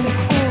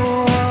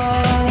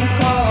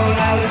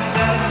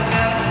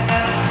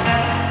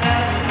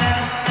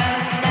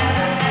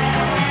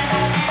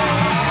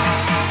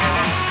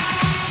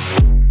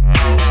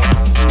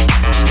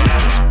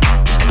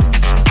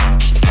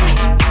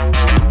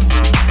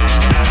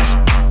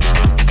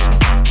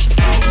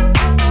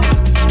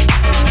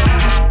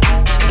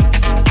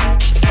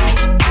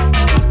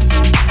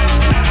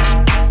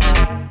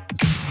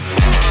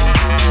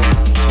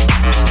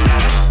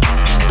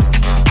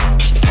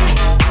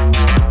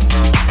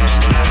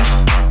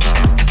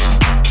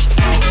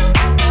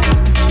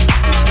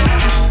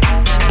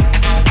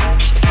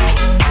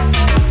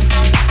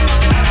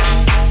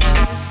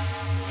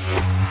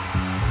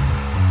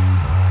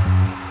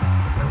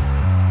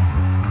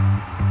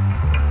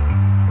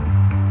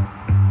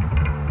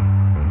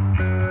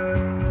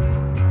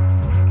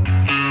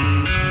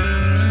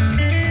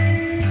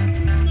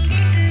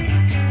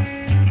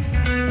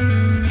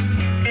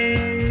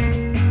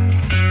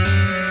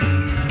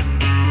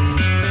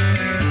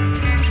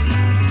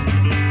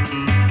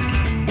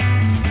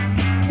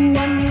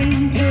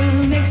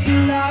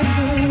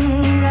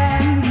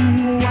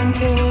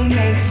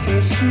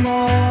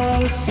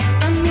 Small,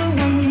 and the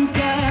ones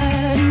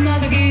that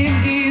mother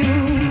gives you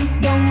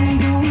don't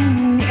do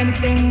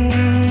anything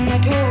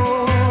at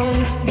all.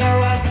 Go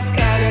ask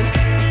Alice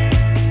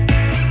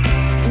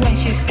when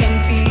she's 10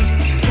 feet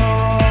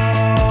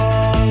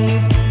tall.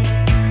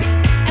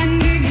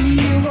 And if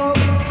you go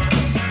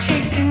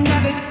chasing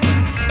rabbits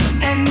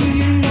and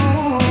you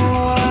know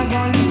are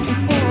going to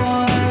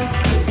fall,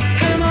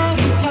 time of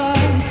a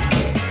car,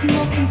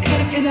 smoking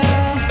caterpillar,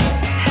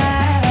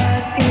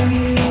 asking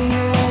you.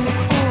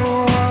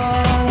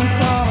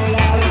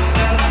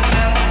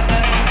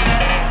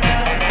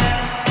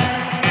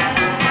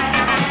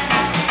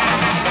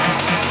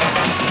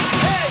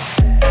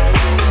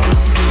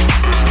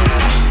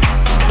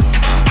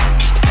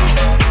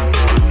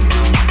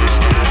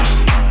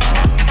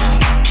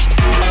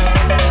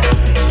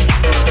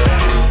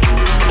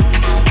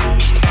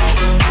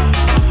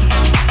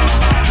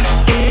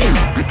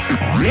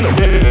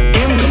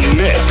 In the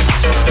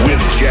mix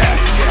with Jack.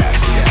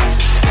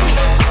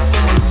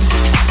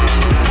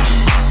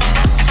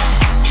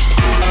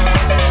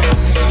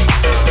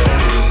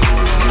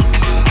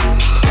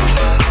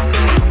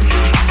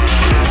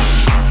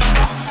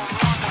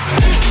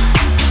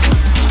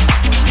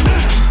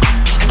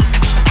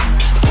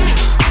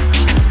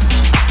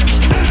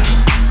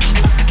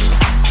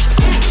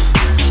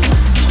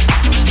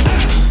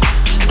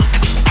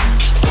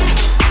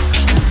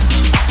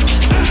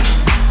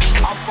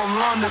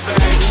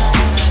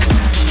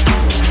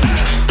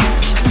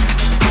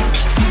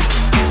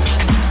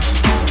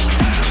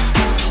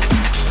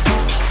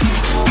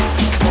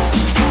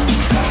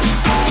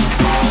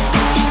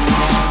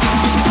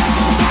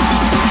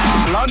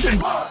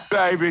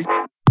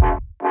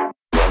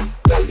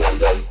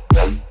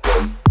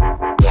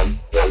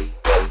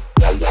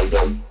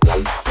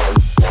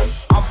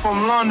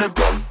 from London.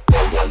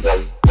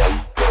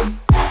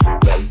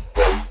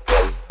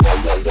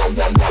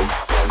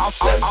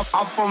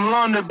 I'm from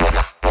London,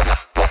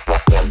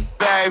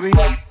 baby.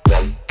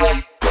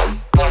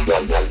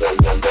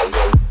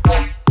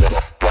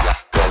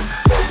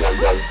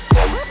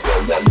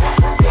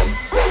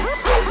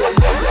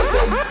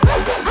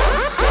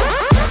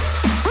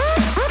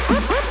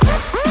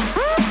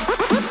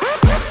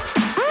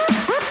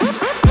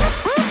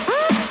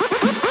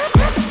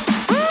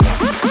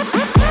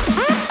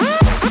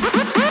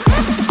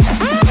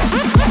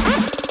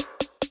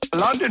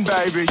 London,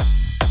 baby.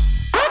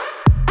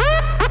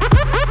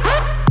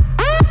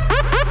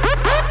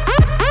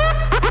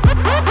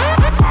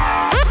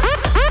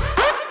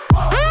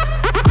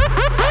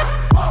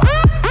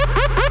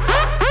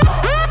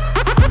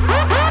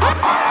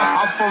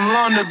 I'm from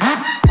London.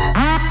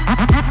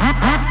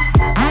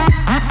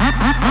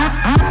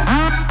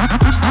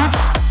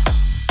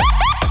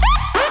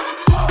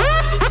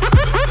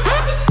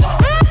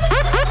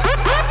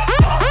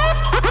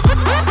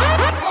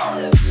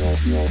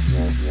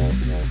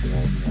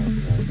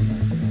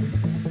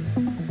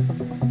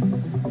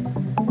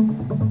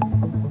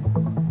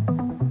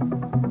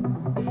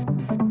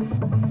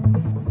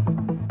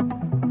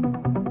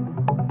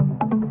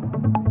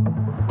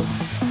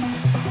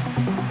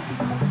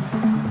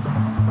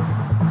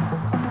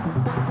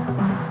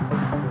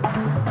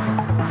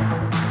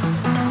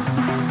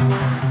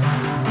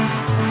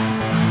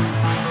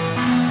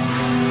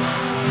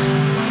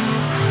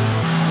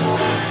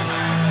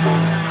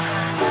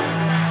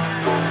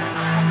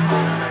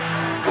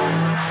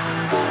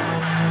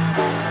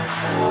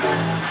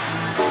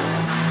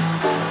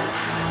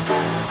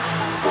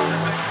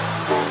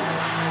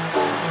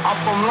 I'm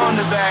from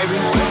London,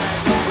 baby.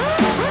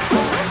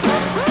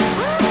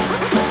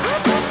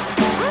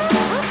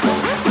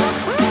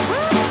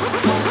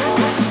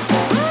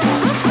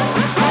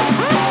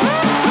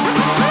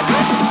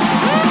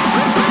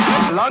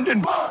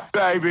 London,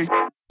 baby.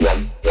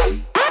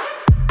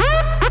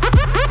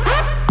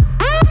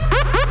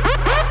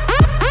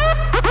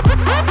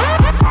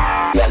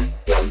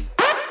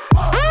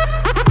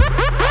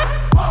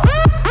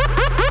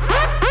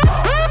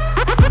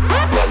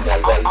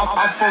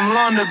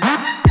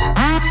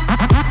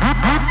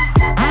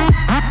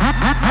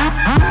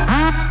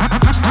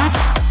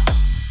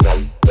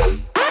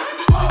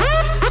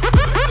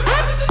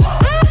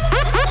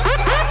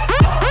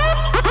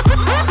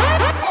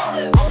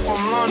 I'm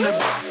from London.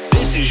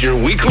 This is your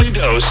weekly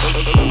dose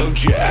of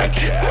Jack.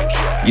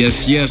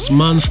 Yes,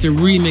 monster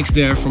remix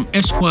there from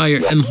Esquire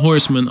and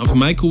Horseman of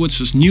Michael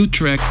Woods' new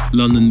track,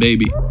 London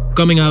Baby,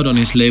 coming out on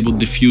his label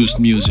Diffused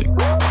Music.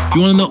 If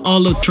you want to know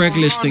all the track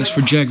listings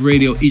for Jack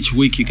Radio each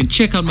week, you can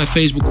check out my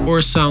Facebook or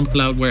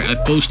SoundCloud where I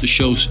post the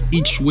shows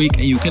each week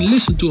and you can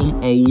listen to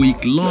them all week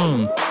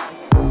long.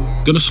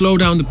 Gonna slow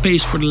down the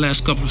pace for the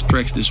last couple of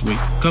tracks this week.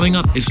 Coming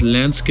up is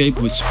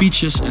Landscape with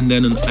Speeches and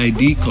then an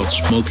ID called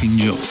Smoking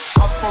Joe.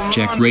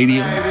 Jack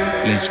Radio,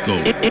 let's go.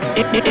 In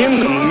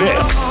the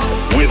mix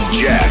with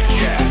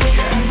Jack.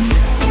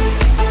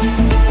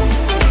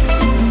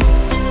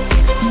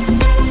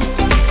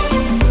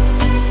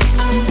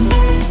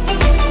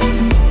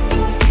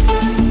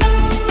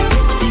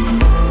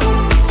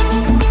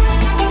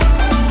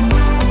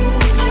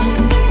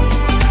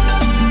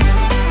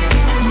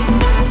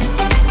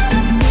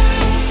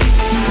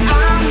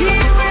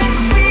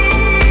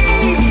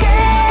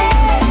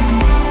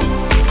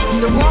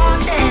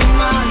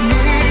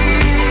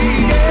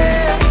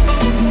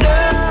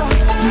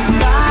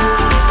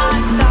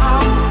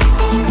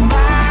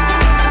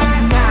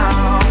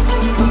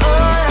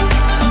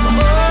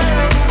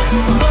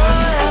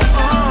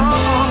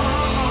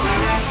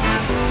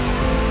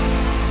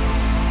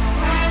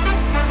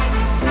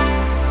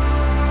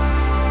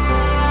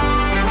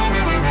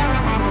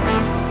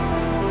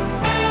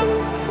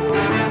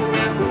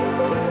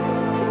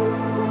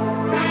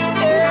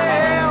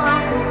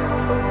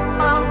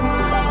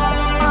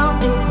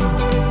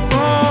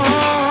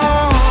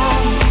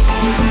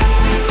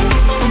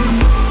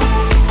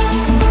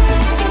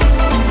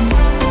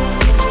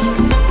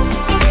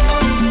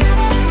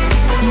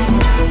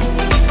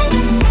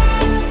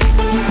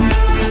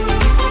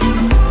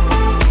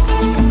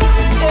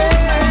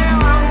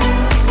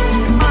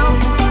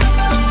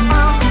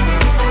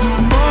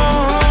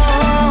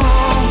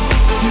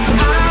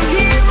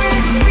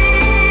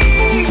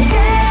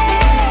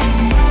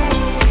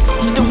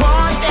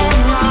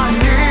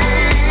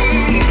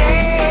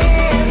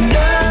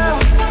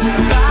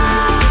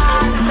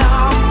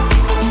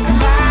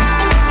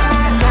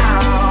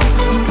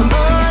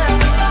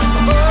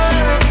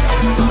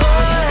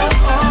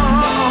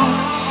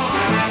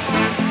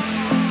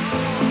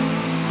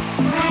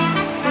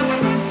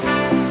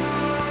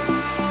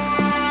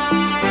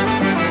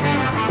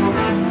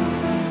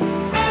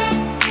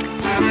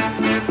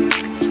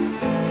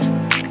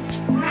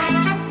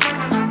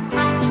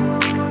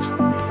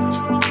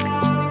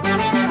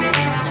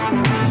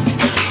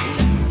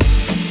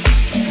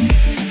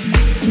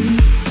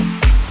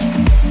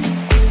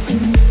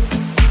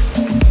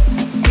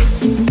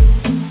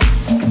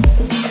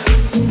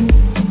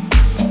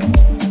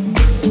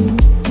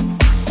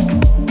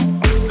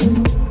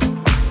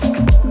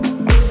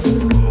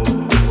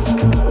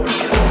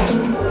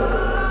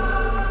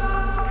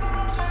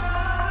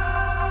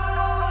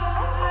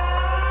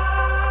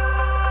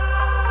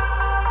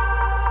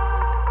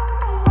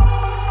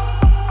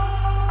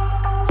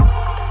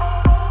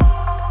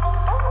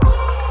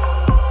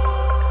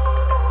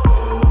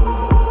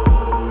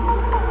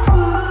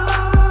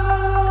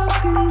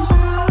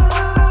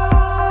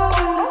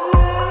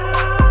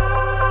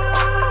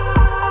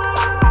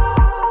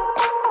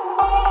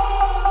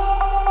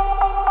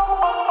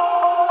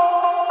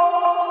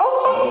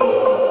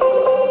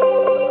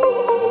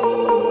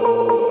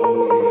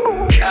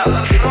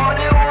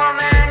 California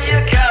woman, you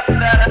got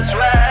that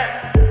swag.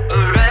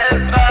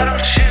 Red bottom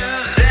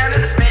shoes and a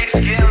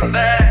snakeskin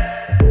bag.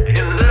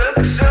 You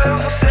look so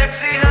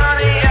sexy,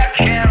 honey, I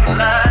can't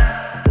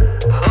lie.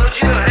 Hold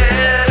your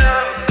head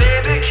up,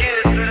 baby,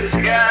 kiss the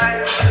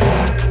sky.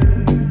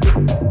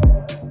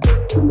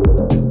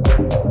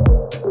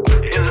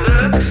 You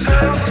look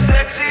so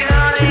sexy,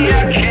 honey, I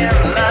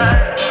can't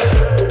lie.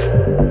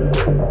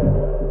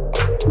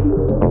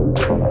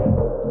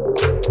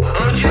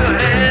 Hold your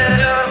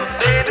head up,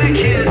 baby,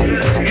 kiss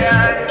the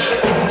sky.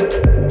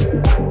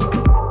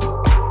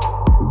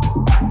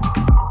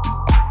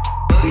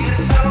 Oh, you're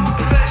so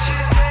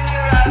precious and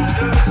your eyes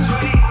so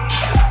sweet.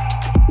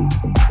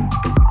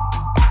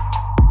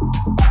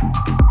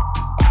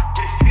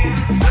 Your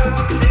skin's so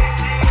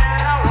tasty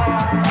and I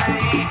wanna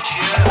eat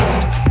you.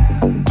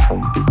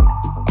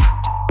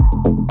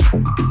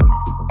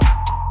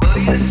 Oh,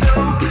 you're so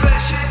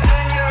precious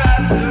and your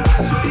eyes so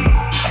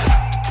sweet.